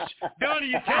 Donnie,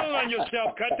 you're telling on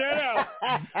yourself. Cut that out.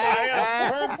 I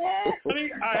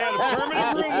had a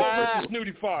permanent room over at the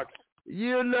Snooty Fox.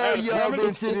 You know y'all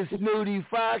been to the Snooty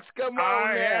Fox. Come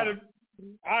on now.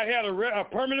 I had a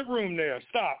permanent room there.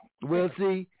 Stop. Well,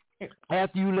 see,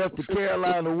 after you left the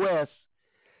Carolina West,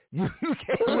 you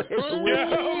came with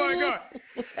oh, my God.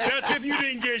 That's if you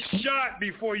didn't get shot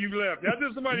before you left. That's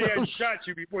if somebody had shot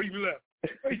you before you left.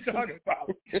 What are you talking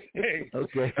about? Hey,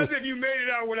 okay. That's if you made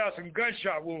it out without some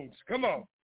gunshot wounds. Come on.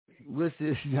 What's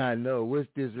this? I know. What's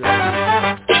this?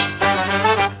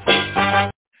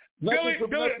 Billy,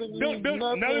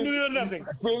 nothing.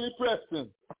 Billy Preston.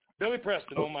 Billy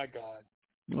Preston. Oh my God.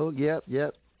 Oh, yep.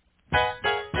 I've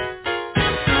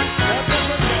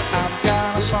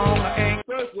got a song I ain't.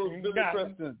 Billy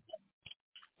Preston.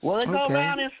 Will it go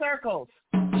round in circles?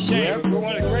 Shame. We're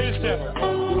one of the greatest ever.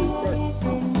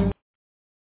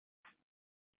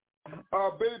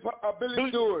 Billy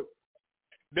Stewart.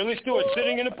 Billy Stewart,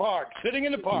 Sitting in the Park. Sitting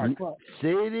in the Park.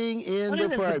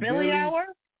 Billy Hour?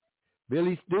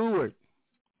 Billy Stewart.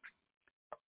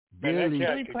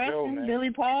 Billy Preston, Billy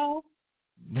Paul.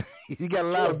 You got a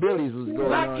lot of Billies was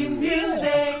going on.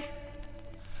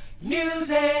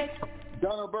 Music.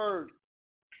 Donald Byrd.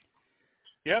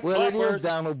 Yep. Well, Blackbirds. it is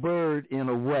Donald Byrd in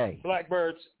a way.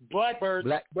 Blackbirds. Blackbird.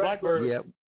 Yep.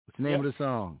 What's the name of the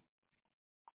song?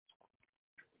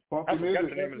 I forgot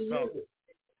the name of the song.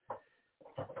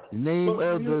 The name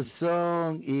of the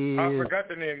song is... I forgot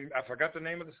the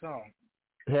name of the song.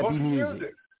 Happy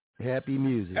Music. Happy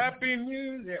Music. Happy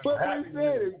Music. But we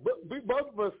said it. We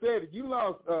both of us said it. You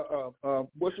lost,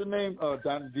 what's your name,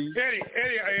 Donny D? Eddie,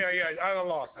 yeah. I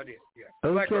lost. I did, yeah.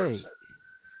 Okay. Blackbirds.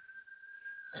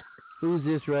 Who's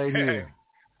this right here?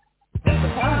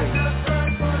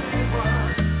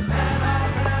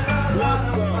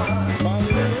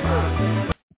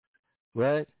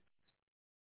 What?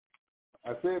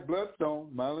 I said Bloodstone,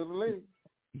 My Little Lady.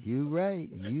 You right.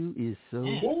 You is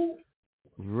so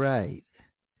right.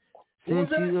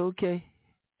 Since you okay,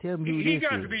 tell me who this is. He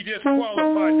got to be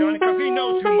disqualified, Donnie, because he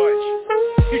knows too much.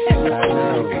 I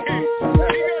know. He got to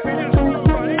be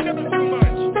disqualified. He knows too much.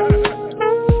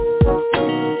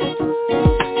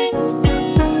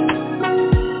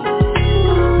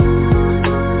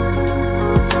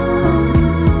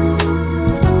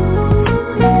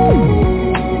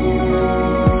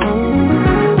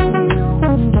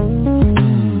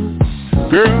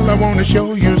 Girl, I want to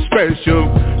show you special,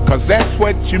 'cause that's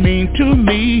what you mean to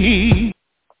me.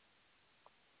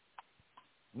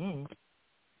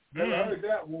 Never heard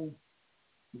that one.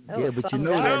 Yeah, but you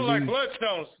know that sound like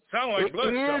Bloodstones. Sound like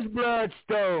Bloodstone. It is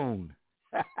Bloodstone.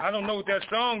 I don't know what that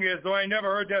song is, though. I ain't never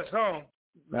heard that song.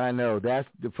 I know. That's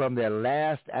from their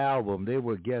last album. They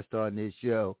were guests on this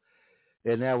show,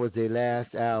 and that was their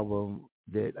last album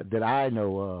that I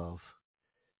know of.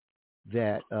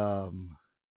 That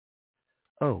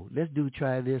let's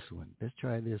try this one. Let's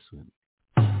try this one.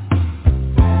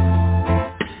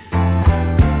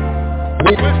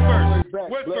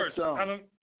 Whispers.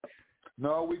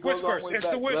 No, we go Whispers. It's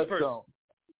the Whispers.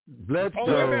 Bloodstone. Oh,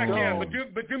 we're back in.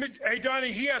 But do me, hey,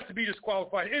 Donnie, he has to be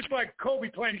disqualified. It's like Kobe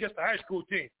playing against the high school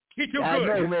team. He's too good.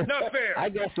 Know, man. Not fair. I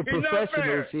got some He's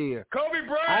professionals here. Kobe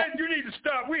Bryant, you need to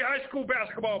stop. We high school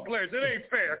basketball players. It ain't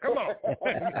fair. Come on.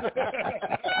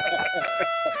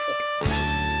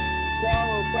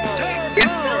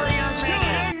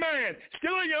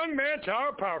 Still a young man.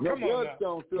 Tower Power. Come on now.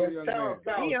 Still a young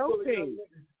man.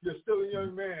 You're still a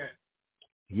young man.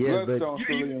 Yeah, but still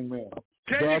a young man.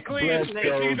 Technically, it's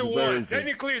either one.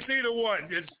 Technically, it's either one.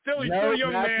 It's still a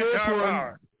young man. Tower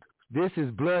Power. This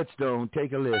is Bloodstone.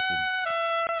 Take a listen.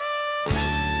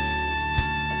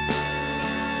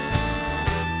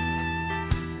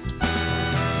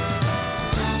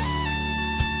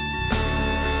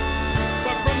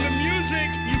 But from the music,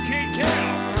 you can't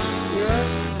tell. Yeah.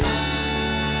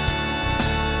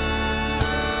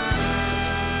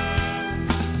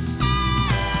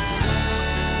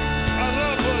 I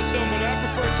love Bloodstone, but I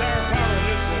prefer Tower Power on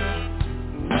this one.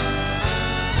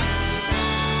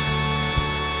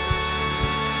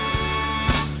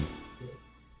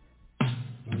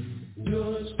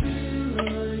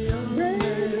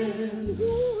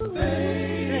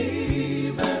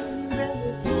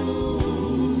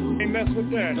 Mess with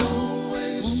that.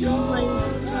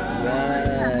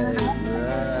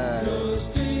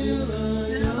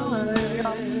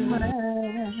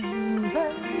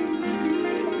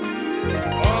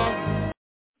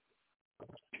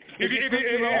 If you think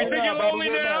you're lonely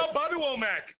now, Bobby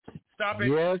Womack, stop it.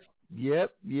 Yes.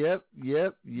 Yep.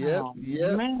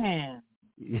 Man.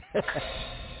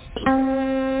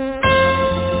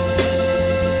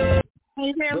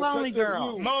 Hey there, lonely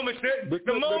girl. Moments.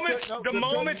 The moments.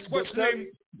 What's the name?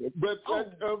 The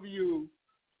touch of you.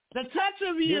 The touch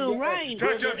of you, right?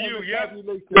 Touch of you, yep.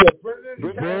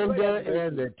 Brenda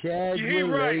and the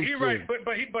tabulation. He's right.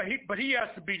 But he has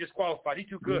to be disqualified. He's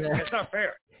too good. Yeah. It's not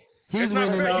fair. He's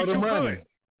winning all the money.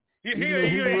 He's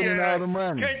winning all the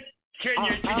money. Can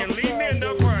you leave me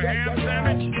enough for a ham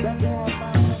sandwich?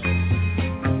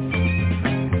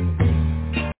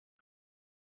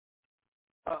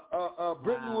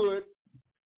 Brentwood.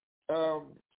 Oh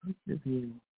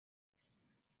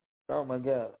my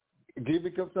God! Give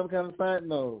me some kind of sign.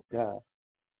 No, God.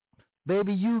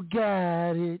 Baby, you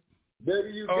got it.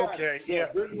 Baby, you got it. Okay, yeah.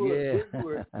 Brentwood.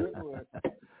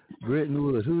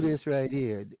 Brentwood. Who this right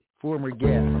here? Former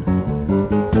guest.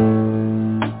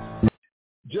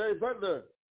 Jerry Butler.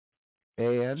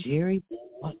 And Jerry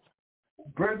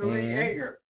Brenda Lee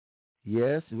Hager.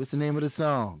 Yes. What's the name of the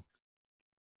song?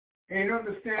 Ain't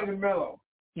Understanding Mellow.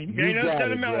 He ain't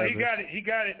understanding Mellow. He got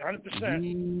it. 100%.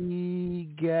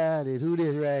 He got it. Who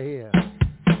this right here?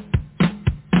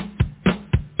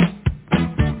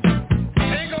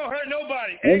 Ain't gonna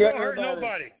hurt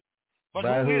nobody. But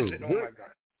By who who? is it? Oh my God.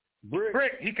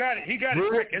 Brick. He got it.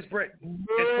 Brick. It's Brick.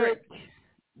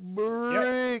 Brick.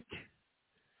 Yep.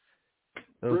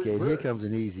 Okay, here comes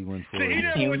an easy one for you. See, he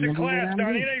never went to class,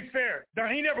 Don. It ain't fair.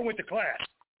 Don, he never went to class.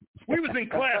 We was in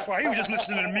class while he was just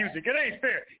listening to music. It ain't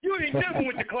fair. You ain't never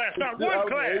went to class. Not one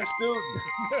class.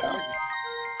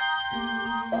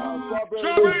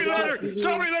 Strawberry Letter,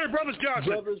 Brothers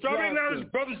Johnson. Strawberry Letter,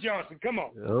 Brothers Johnson. Come on.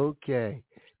 Okay.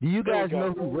 Do you guys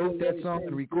know who wrote that song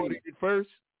and recorded it first?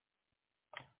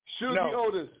 Shuggy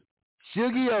Otis.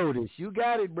 Shuggy Otis. You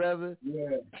got it, brother.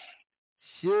 Yeah.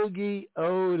 Shuggy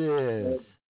Otis.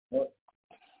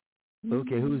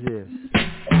 Okay, who's this?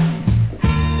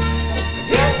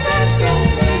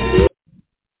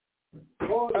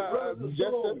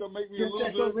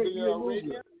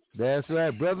 That's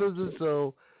right, Brothers of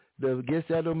Soul. The Guess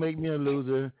That Don't Make Me a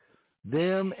Loser.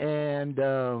 Them and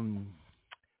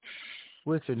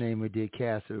what's her name? Who did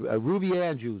Castle? Ruby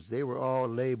Andrews. They were all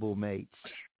label mates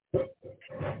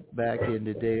back in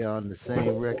the day on the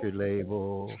same record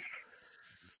label.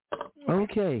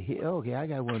 Okay, I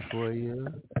got one for you.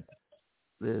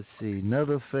 Let's see,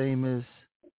 another famous,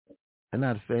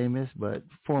 not famous, but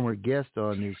former guest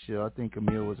on this show. I think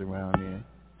Camille was around here.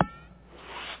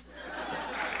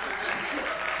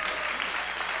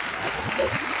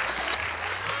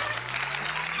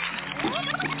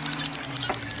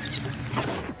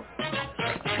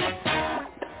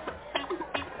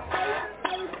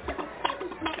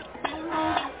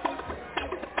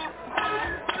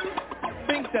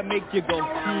 things that make you go,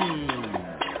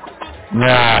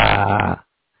 Nah.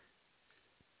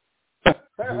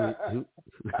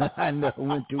 I know it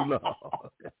went too long.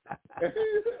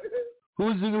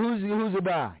 Who's it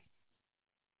by?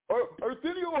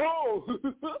 Arsenio Hall.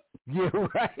 Yeah,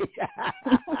 right.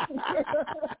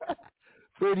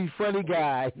 Pretty funny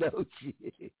guy, no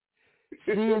shit.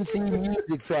 CNC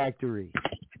Music Factory.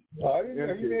 I didn't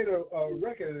know he made a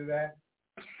record of that.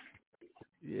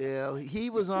 Yeah, he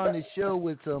was on the show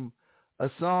with a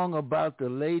song about the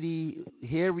lady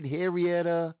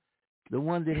Henrietta, the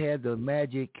one that had the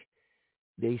magic,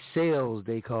 sales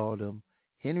they called them.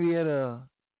 Henrietta,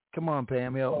 come on,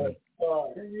 Pam, help me.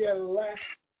 Henrietta Lacks.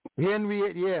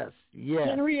 Henrietta, yes.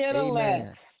 Henrietta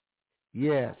Lacks.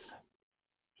 Yes.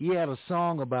 He had a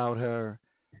song about her.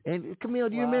 And Camille,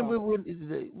 do you remember was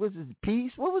his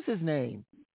Peace? What was his name?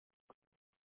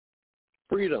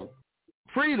 Freedom.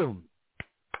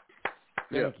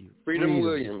 Thank you. Freedom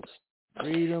Williams.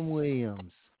 Freedom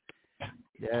Williams.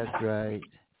 That's right.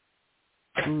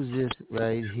 Who's this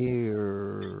right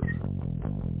here?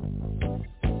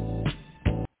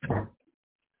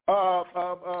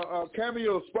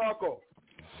 Cameo Sparkle.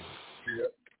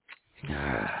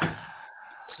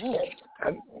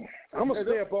 I'm gonna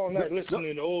stay up all night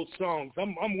listening to old songs.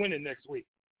 I'm winning next week.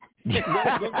 I'm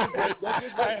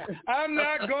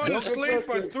not going to sleep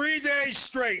for 3 days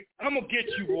straight. I'm gonna get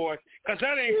you, boy, because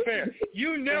that ain't fair.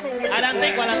 You never win. I don't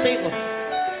think what I think.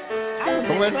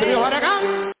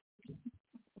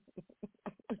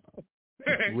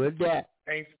 With that.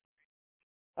 I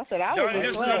said I was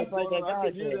in class like that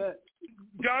guy said.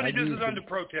 Johnny, this is under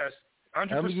protest.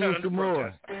 100% I'm use under some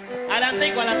protest. I don't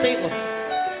think what I think.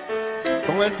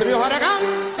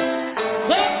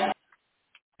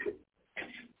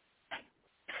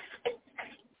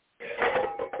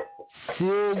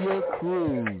 Celia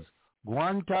Cruz,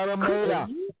 Guantanamera.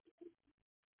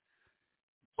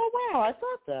 Oh wow, I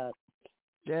thought that.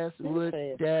 That's what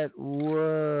that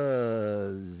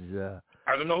was.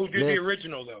 I don't know who did the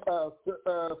original though.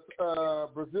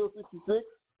 Brazil '66.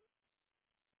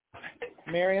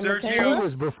 Miriam Sergio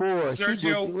was before.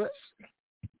 Sergio.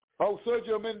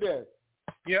 Sergio Mendes.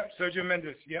 Yep, Sergio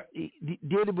Mendes. Yep.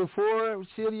 Did it before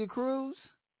Celia Cruz?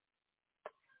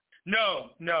 No,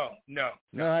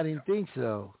 I didn't think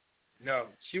so. No,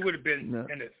 she would have been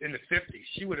in the 50s.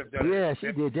 She would have done it. Yeah,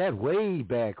 she did that way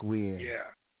back when.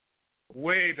 Yeah,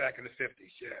 way back in the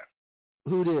 50s. Yeah.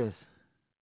 Who this?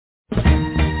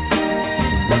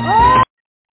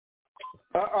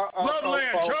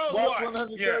 Loveland, Charles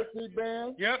Watts. Yeah.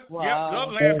 Band. Yep. Wow. Yep.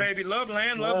 Loveland, baby.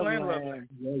 Loveland.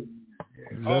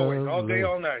 Always, all day,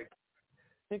 all night.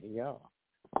 Look at y'all.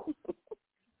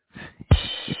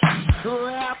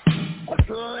 Slap.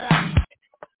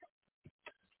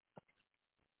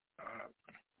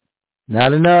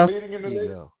 Not enough.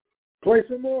 Play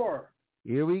some more.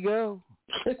 Here we go.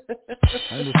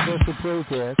 Under special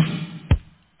protest.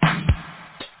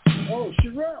 Oh,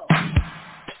 Sherelle.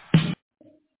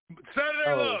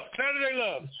 Saturday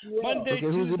Love. Monday,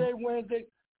 Tuesday, Wednesday.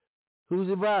 Who's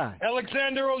it by?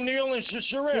 Alexander O'Neill and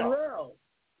Sherelle.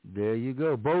 There you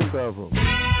go, both of them.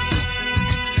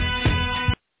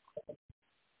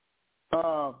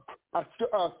 I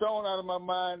thrown out of my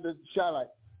mind the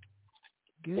Charlotte.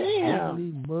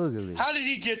 Damn. Muggly. How did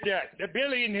he get that? The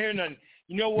Billy didn't hear nothing.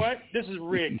 You know what? This is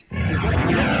rigged.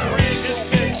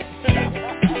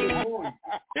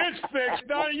 It's fixed.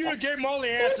 Donnie, you gave him all the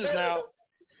answers now.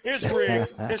 It's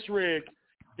rigged.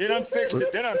 They done fixed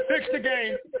it. They done fixed the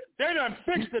game. They done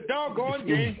fixed the doggone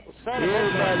game. Son of a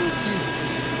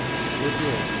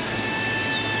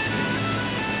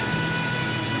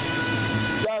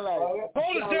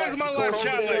Coldest day of my life,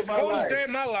 Charlotte. Coldest day of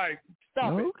my life.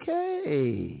 Stop it.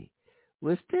 Okay.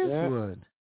 What's this one?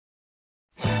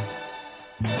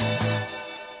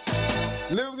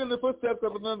 Living in the footsteps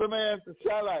of another man to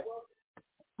Charlotte.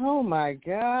 Oh my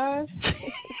gosh.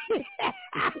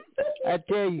 I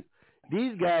tell you,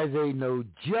 these guys ain't no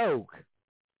joke.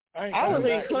 I was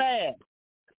in class.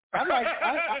 I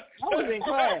was in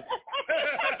class.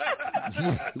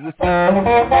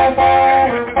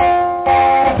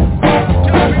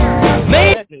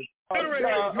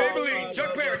 Maybelline,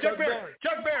 Chuck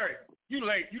Berry. You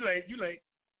late. You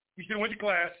should have went to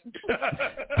class.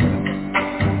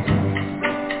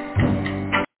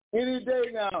 Any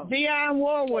day now. Dionne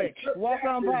Warwick, walk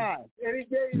on by. Any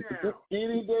day now.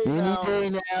 Any day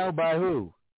now by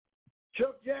who?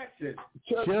 Chuck Jackson.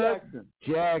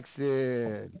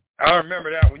 Jackson. I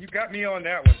remember that one. You got me on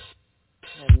that one. I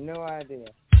have no idea.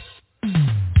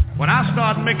 When I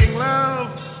start making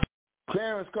love,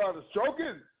 Clarence Carter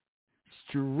stroking.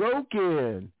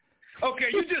 Okay,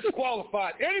 you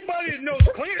disqualified. Anybody that knows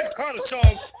Clarence Carter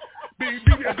songs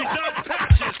besides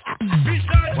Patches,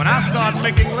 when I start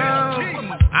making love,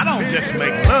 I don't just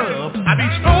make love. I be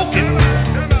stroking.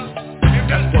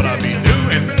 That's what I be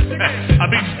doing. I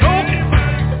be stroking.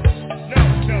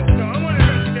 No, I want an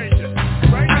investigation.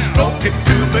 Right now. I stroke it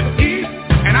to the east,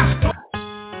 and I stroke.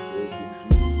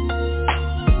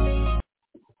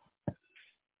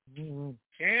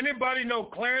 Anybody know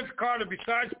Clarence Carter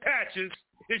besides Patches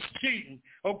is cheating?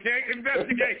 Okay,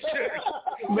 investigation.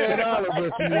 Man, all of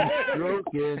us need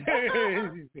stroking.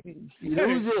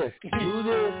 Who's this? Who's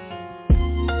this?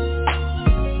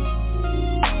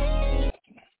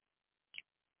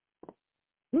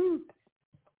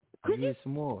 Get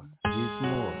some more. Get some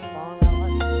more.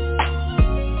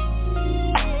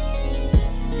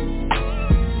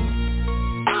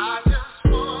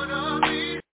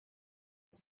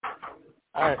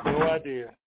 I have no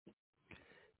idea.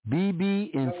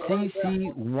 BB and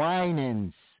CC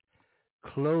Winans,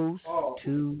 Close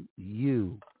to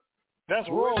You. That's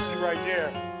royalty right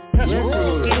there. That's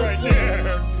royalty right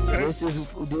there.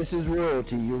 This is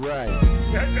royalty. You're right.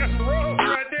 That's royalty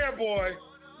right there, boy.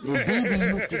 Yeah,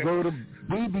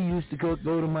 BB used to go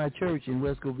to my church in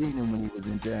West Covina when he was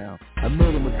in town. I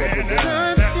met him a couple of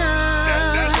times.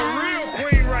 That's a real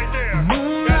queen right there. That's a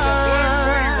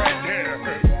black queen right there.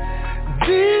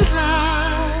 These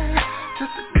lies,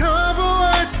 just a couple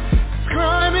words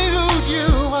describing who you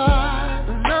are.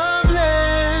 Lovely,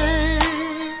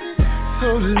 so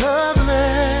lovely,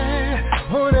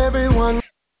 want everyone.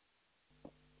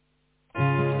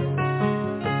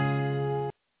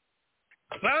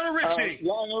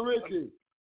 Lionel Richie.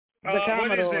 The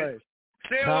Commodores.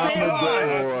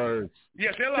 Commodores.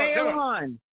 Yes, Sail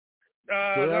on.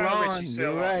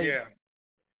 You're right. Yeah.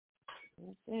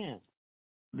 Yeah.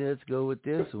 Let's go with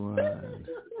this one.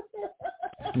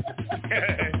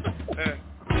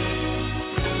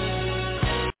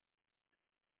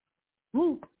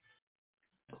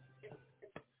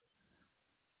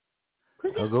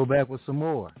 I'll go back with some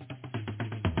more.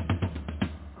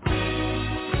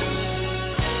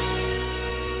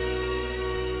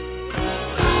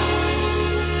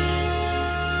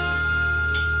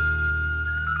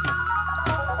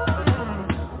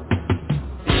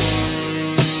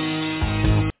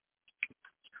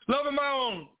 Love of My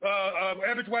Own,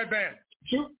 Average White Band.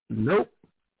 Nope.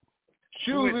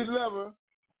 Choose His Lover.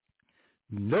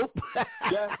 Nope. I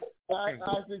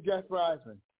think Jack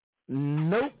Rising.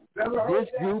 Nope. This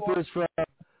group is from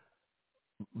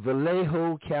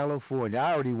Vallejo, California.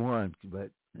 I already won,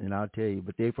 and I'll tell you,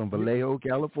 but they're from Vallejo,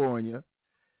 California.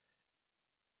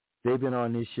 They've been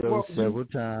on this show several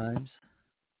times.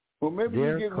 Well, maybe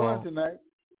you get one tonight.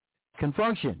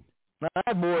 Confunction. I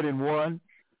have more than one.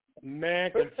 Man,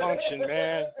 Confunction,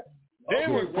 man. They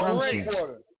were great.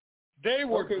 They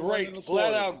were great,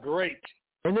 flat out great.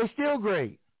 And they're still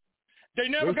great. They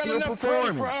never got enough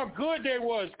credit for how good they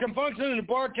was. Confunction in the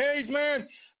Barcades, man.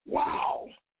 Wow.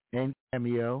 And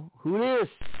Cameo. Who is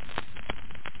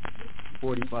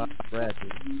 45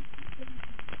 Ratchet.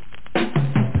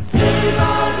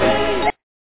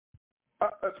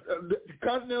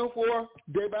 Continental 4,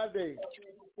 Day by Day.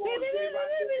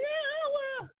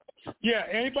 Yeah,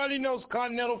 anybody knows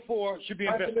Continental 4 should be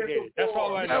investigated. That's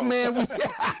all I know. Oh, man.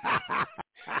 I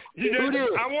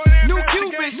want an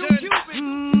investigation.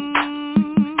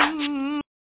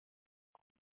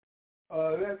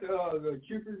 That's the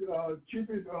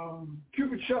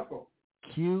Cupid Shuffle.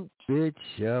 Cupid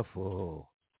Shuffle.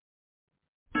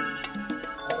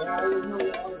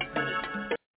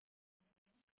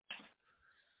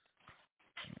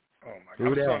 Oh my God!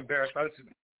 I'm so embarrassed. I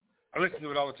listen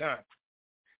to it all the time.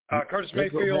 Curtis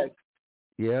Mayfield.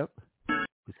 Yep.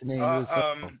 What's the name of the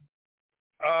song?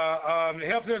 The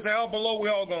Help There's Hell Below, We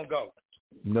All Gonna Go.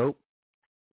 Nope.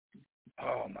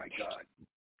 Oh my God.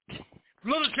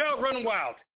 Little Child Running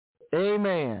Wild.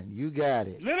 Amen. You got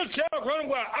it. Little Child Running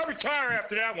Wild. I retire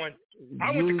after that one.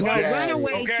 I went to college.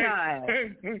 Runaway okay? Child.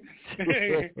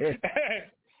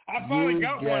 I finally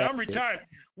got one. I'm retired.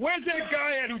 Where's that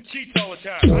guy at who cheats all the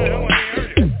time? I don't want to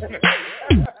hear it.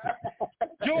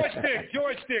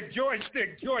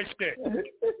 Joystick.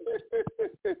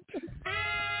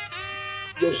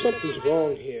 Yo, something's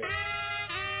wrong here.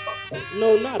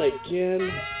 No, not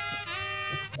again.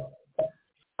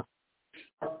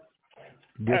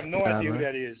 I have no idea who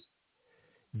that is.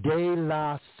 De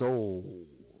La Soul.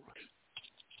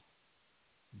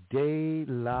 De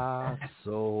La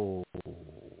Soul.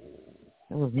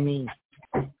 That was me.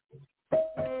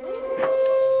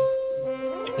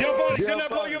 Yo, buddy, didn't I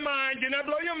blow your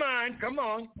mind? Come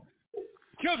on.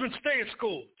 Children, stay at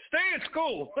school.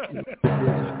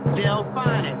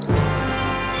 Delphonics.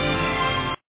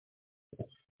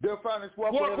 Delphonics,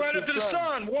 walk right up to the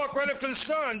sun. Walk right up to the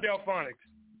sun, Delphonics.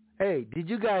 Hey, did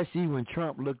you guys see when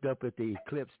Trump looked up at the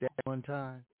eclipse that one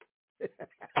time?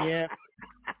 Yeah.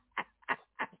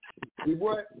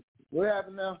 What? What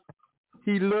happened now?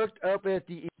 He looked up at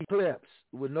the eclipse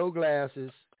with no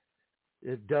glasses.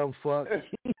 This dumb fuck.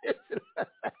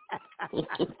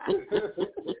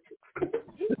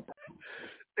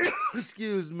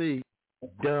 Excuse me.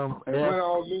 Dumb. It went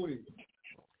all loony.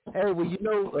 Hey, well, you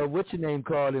know, what's your name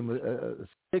called him a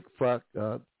sick fuck,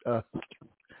 Biden.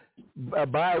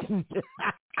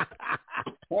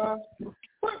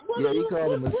 Yeah, he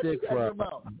called him a sick fuck.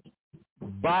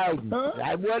 Biden.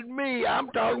 That wasn't me. I'm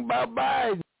talking about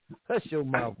Biden. Hush your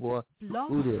mouth, boy.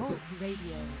 Who this?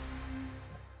 Radio.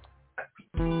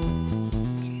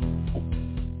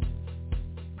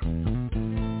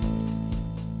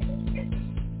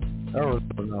 Oh,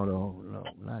 no,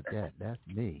 not that. That's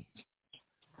me.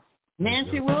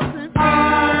 Nancy Wilson.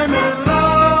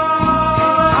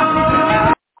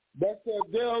 That's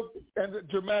Adele and the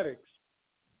Dramatics.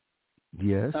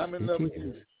 Yes, I'm in love with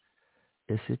you.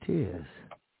 Yes, it is.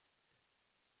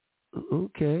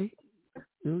 Okay.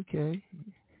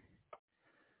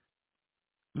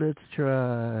 Let's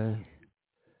try.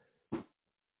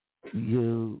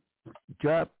 You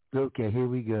drop. Okay, here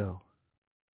we go.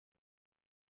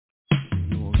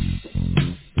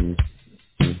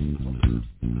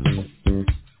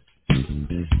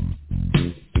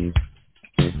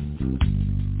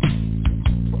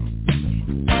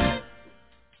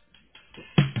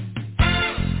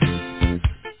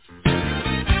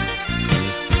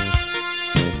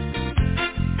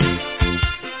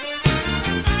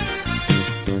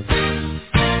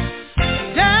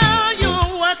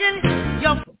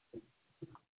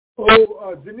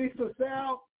 Denise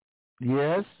LaSalle?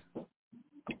 Yes.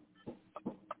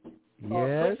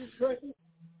 Yes.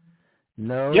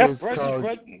 No, yep, it's called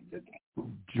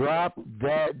Drop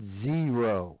That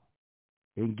Zero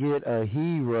and Get a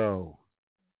Hero.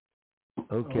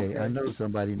 Okay, I know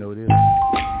somebody know this.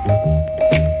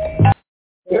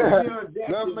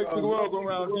 Love makes the world go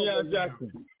round, Deion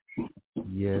Jackson.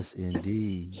 Yes,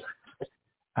 indeed.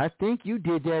 I think you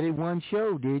did that in one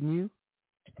show, didn't you?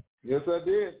 Yes, I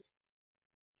did.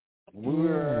 We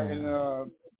were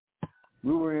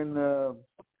in the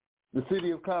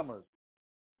City of Commerce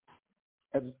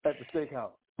at the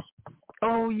steakhouse.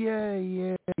 Oh yeah.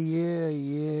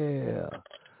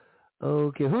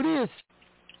 Okay, who this?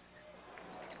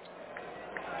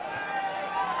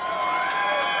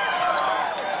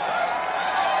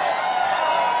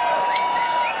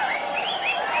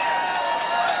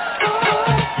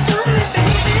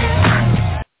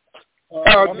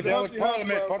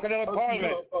 Funkadelic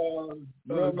Parliament.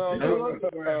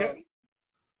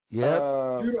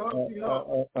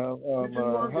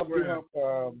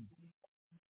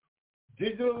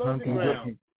 Digital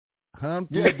Underground.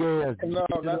 Humpty Dale. No,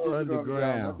 not Digital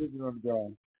Underground. Digital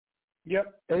Underground.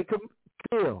 Yep. Hey,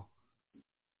 Camille.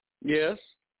 Yes.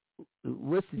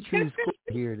 What's the true score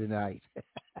here tonight?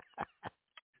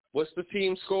 What's the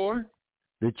team score?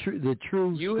 The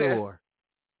true score.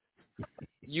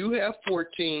 You have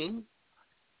 14.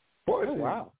 Oh,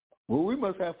 wow. Well, we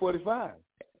must have 45.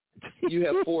 You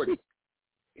have 40.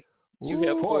 You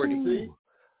have 40. See?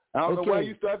 I don't know why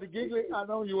you started giggling. I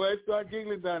know you always start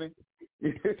giggling, Donnie.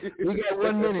 We got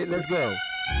 1 minute. Let's go.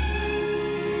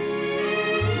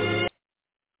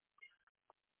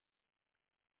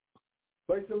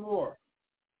 Play some more.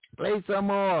 Play some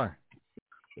more.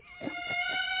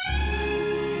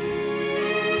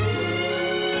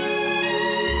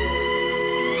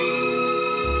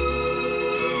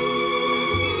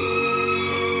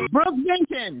 Brooke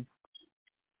Benton.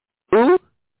 Who?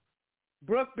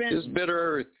 Brooke Benton. This Bitter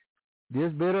Earth.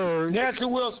 Nancy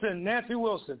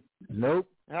Wilson. Nope.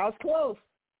 That was close.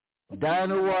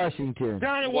 Dinah Washington.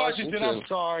 I'm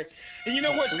sorry. And you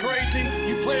know what's crazy?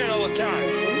 You play it all the time.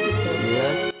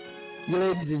 Yes.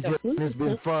 Ladies and gentlemen, it's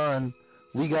been fun.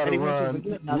 We got to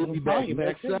run. We'll be back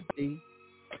next Sunday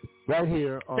right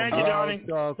here on Thank you, Donnie.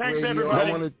 Talk Thanks, Radio. everybody.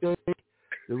 I want to thank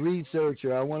the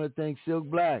researcher. I want to thank Silk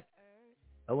Black.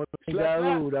 I want to thank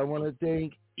Daoud. I want to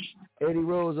thank Eddie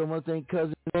Rose. I want to thank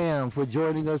Cousin Sam for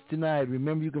joining us tonight.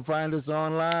 Remember, you can find us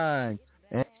online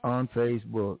and on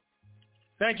Facebook.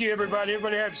 Thank you, everybody.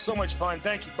 Everybody had so much fun.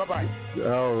 Thank you. Bye-bye.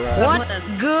 All right. What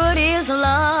good is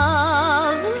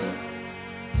love?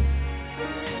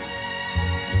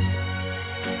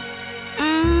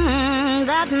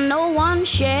 That no one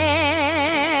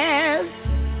shares.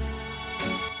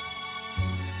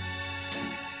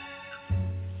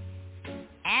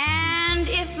 And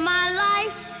if my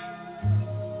life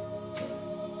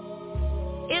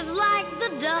is like the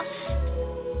dust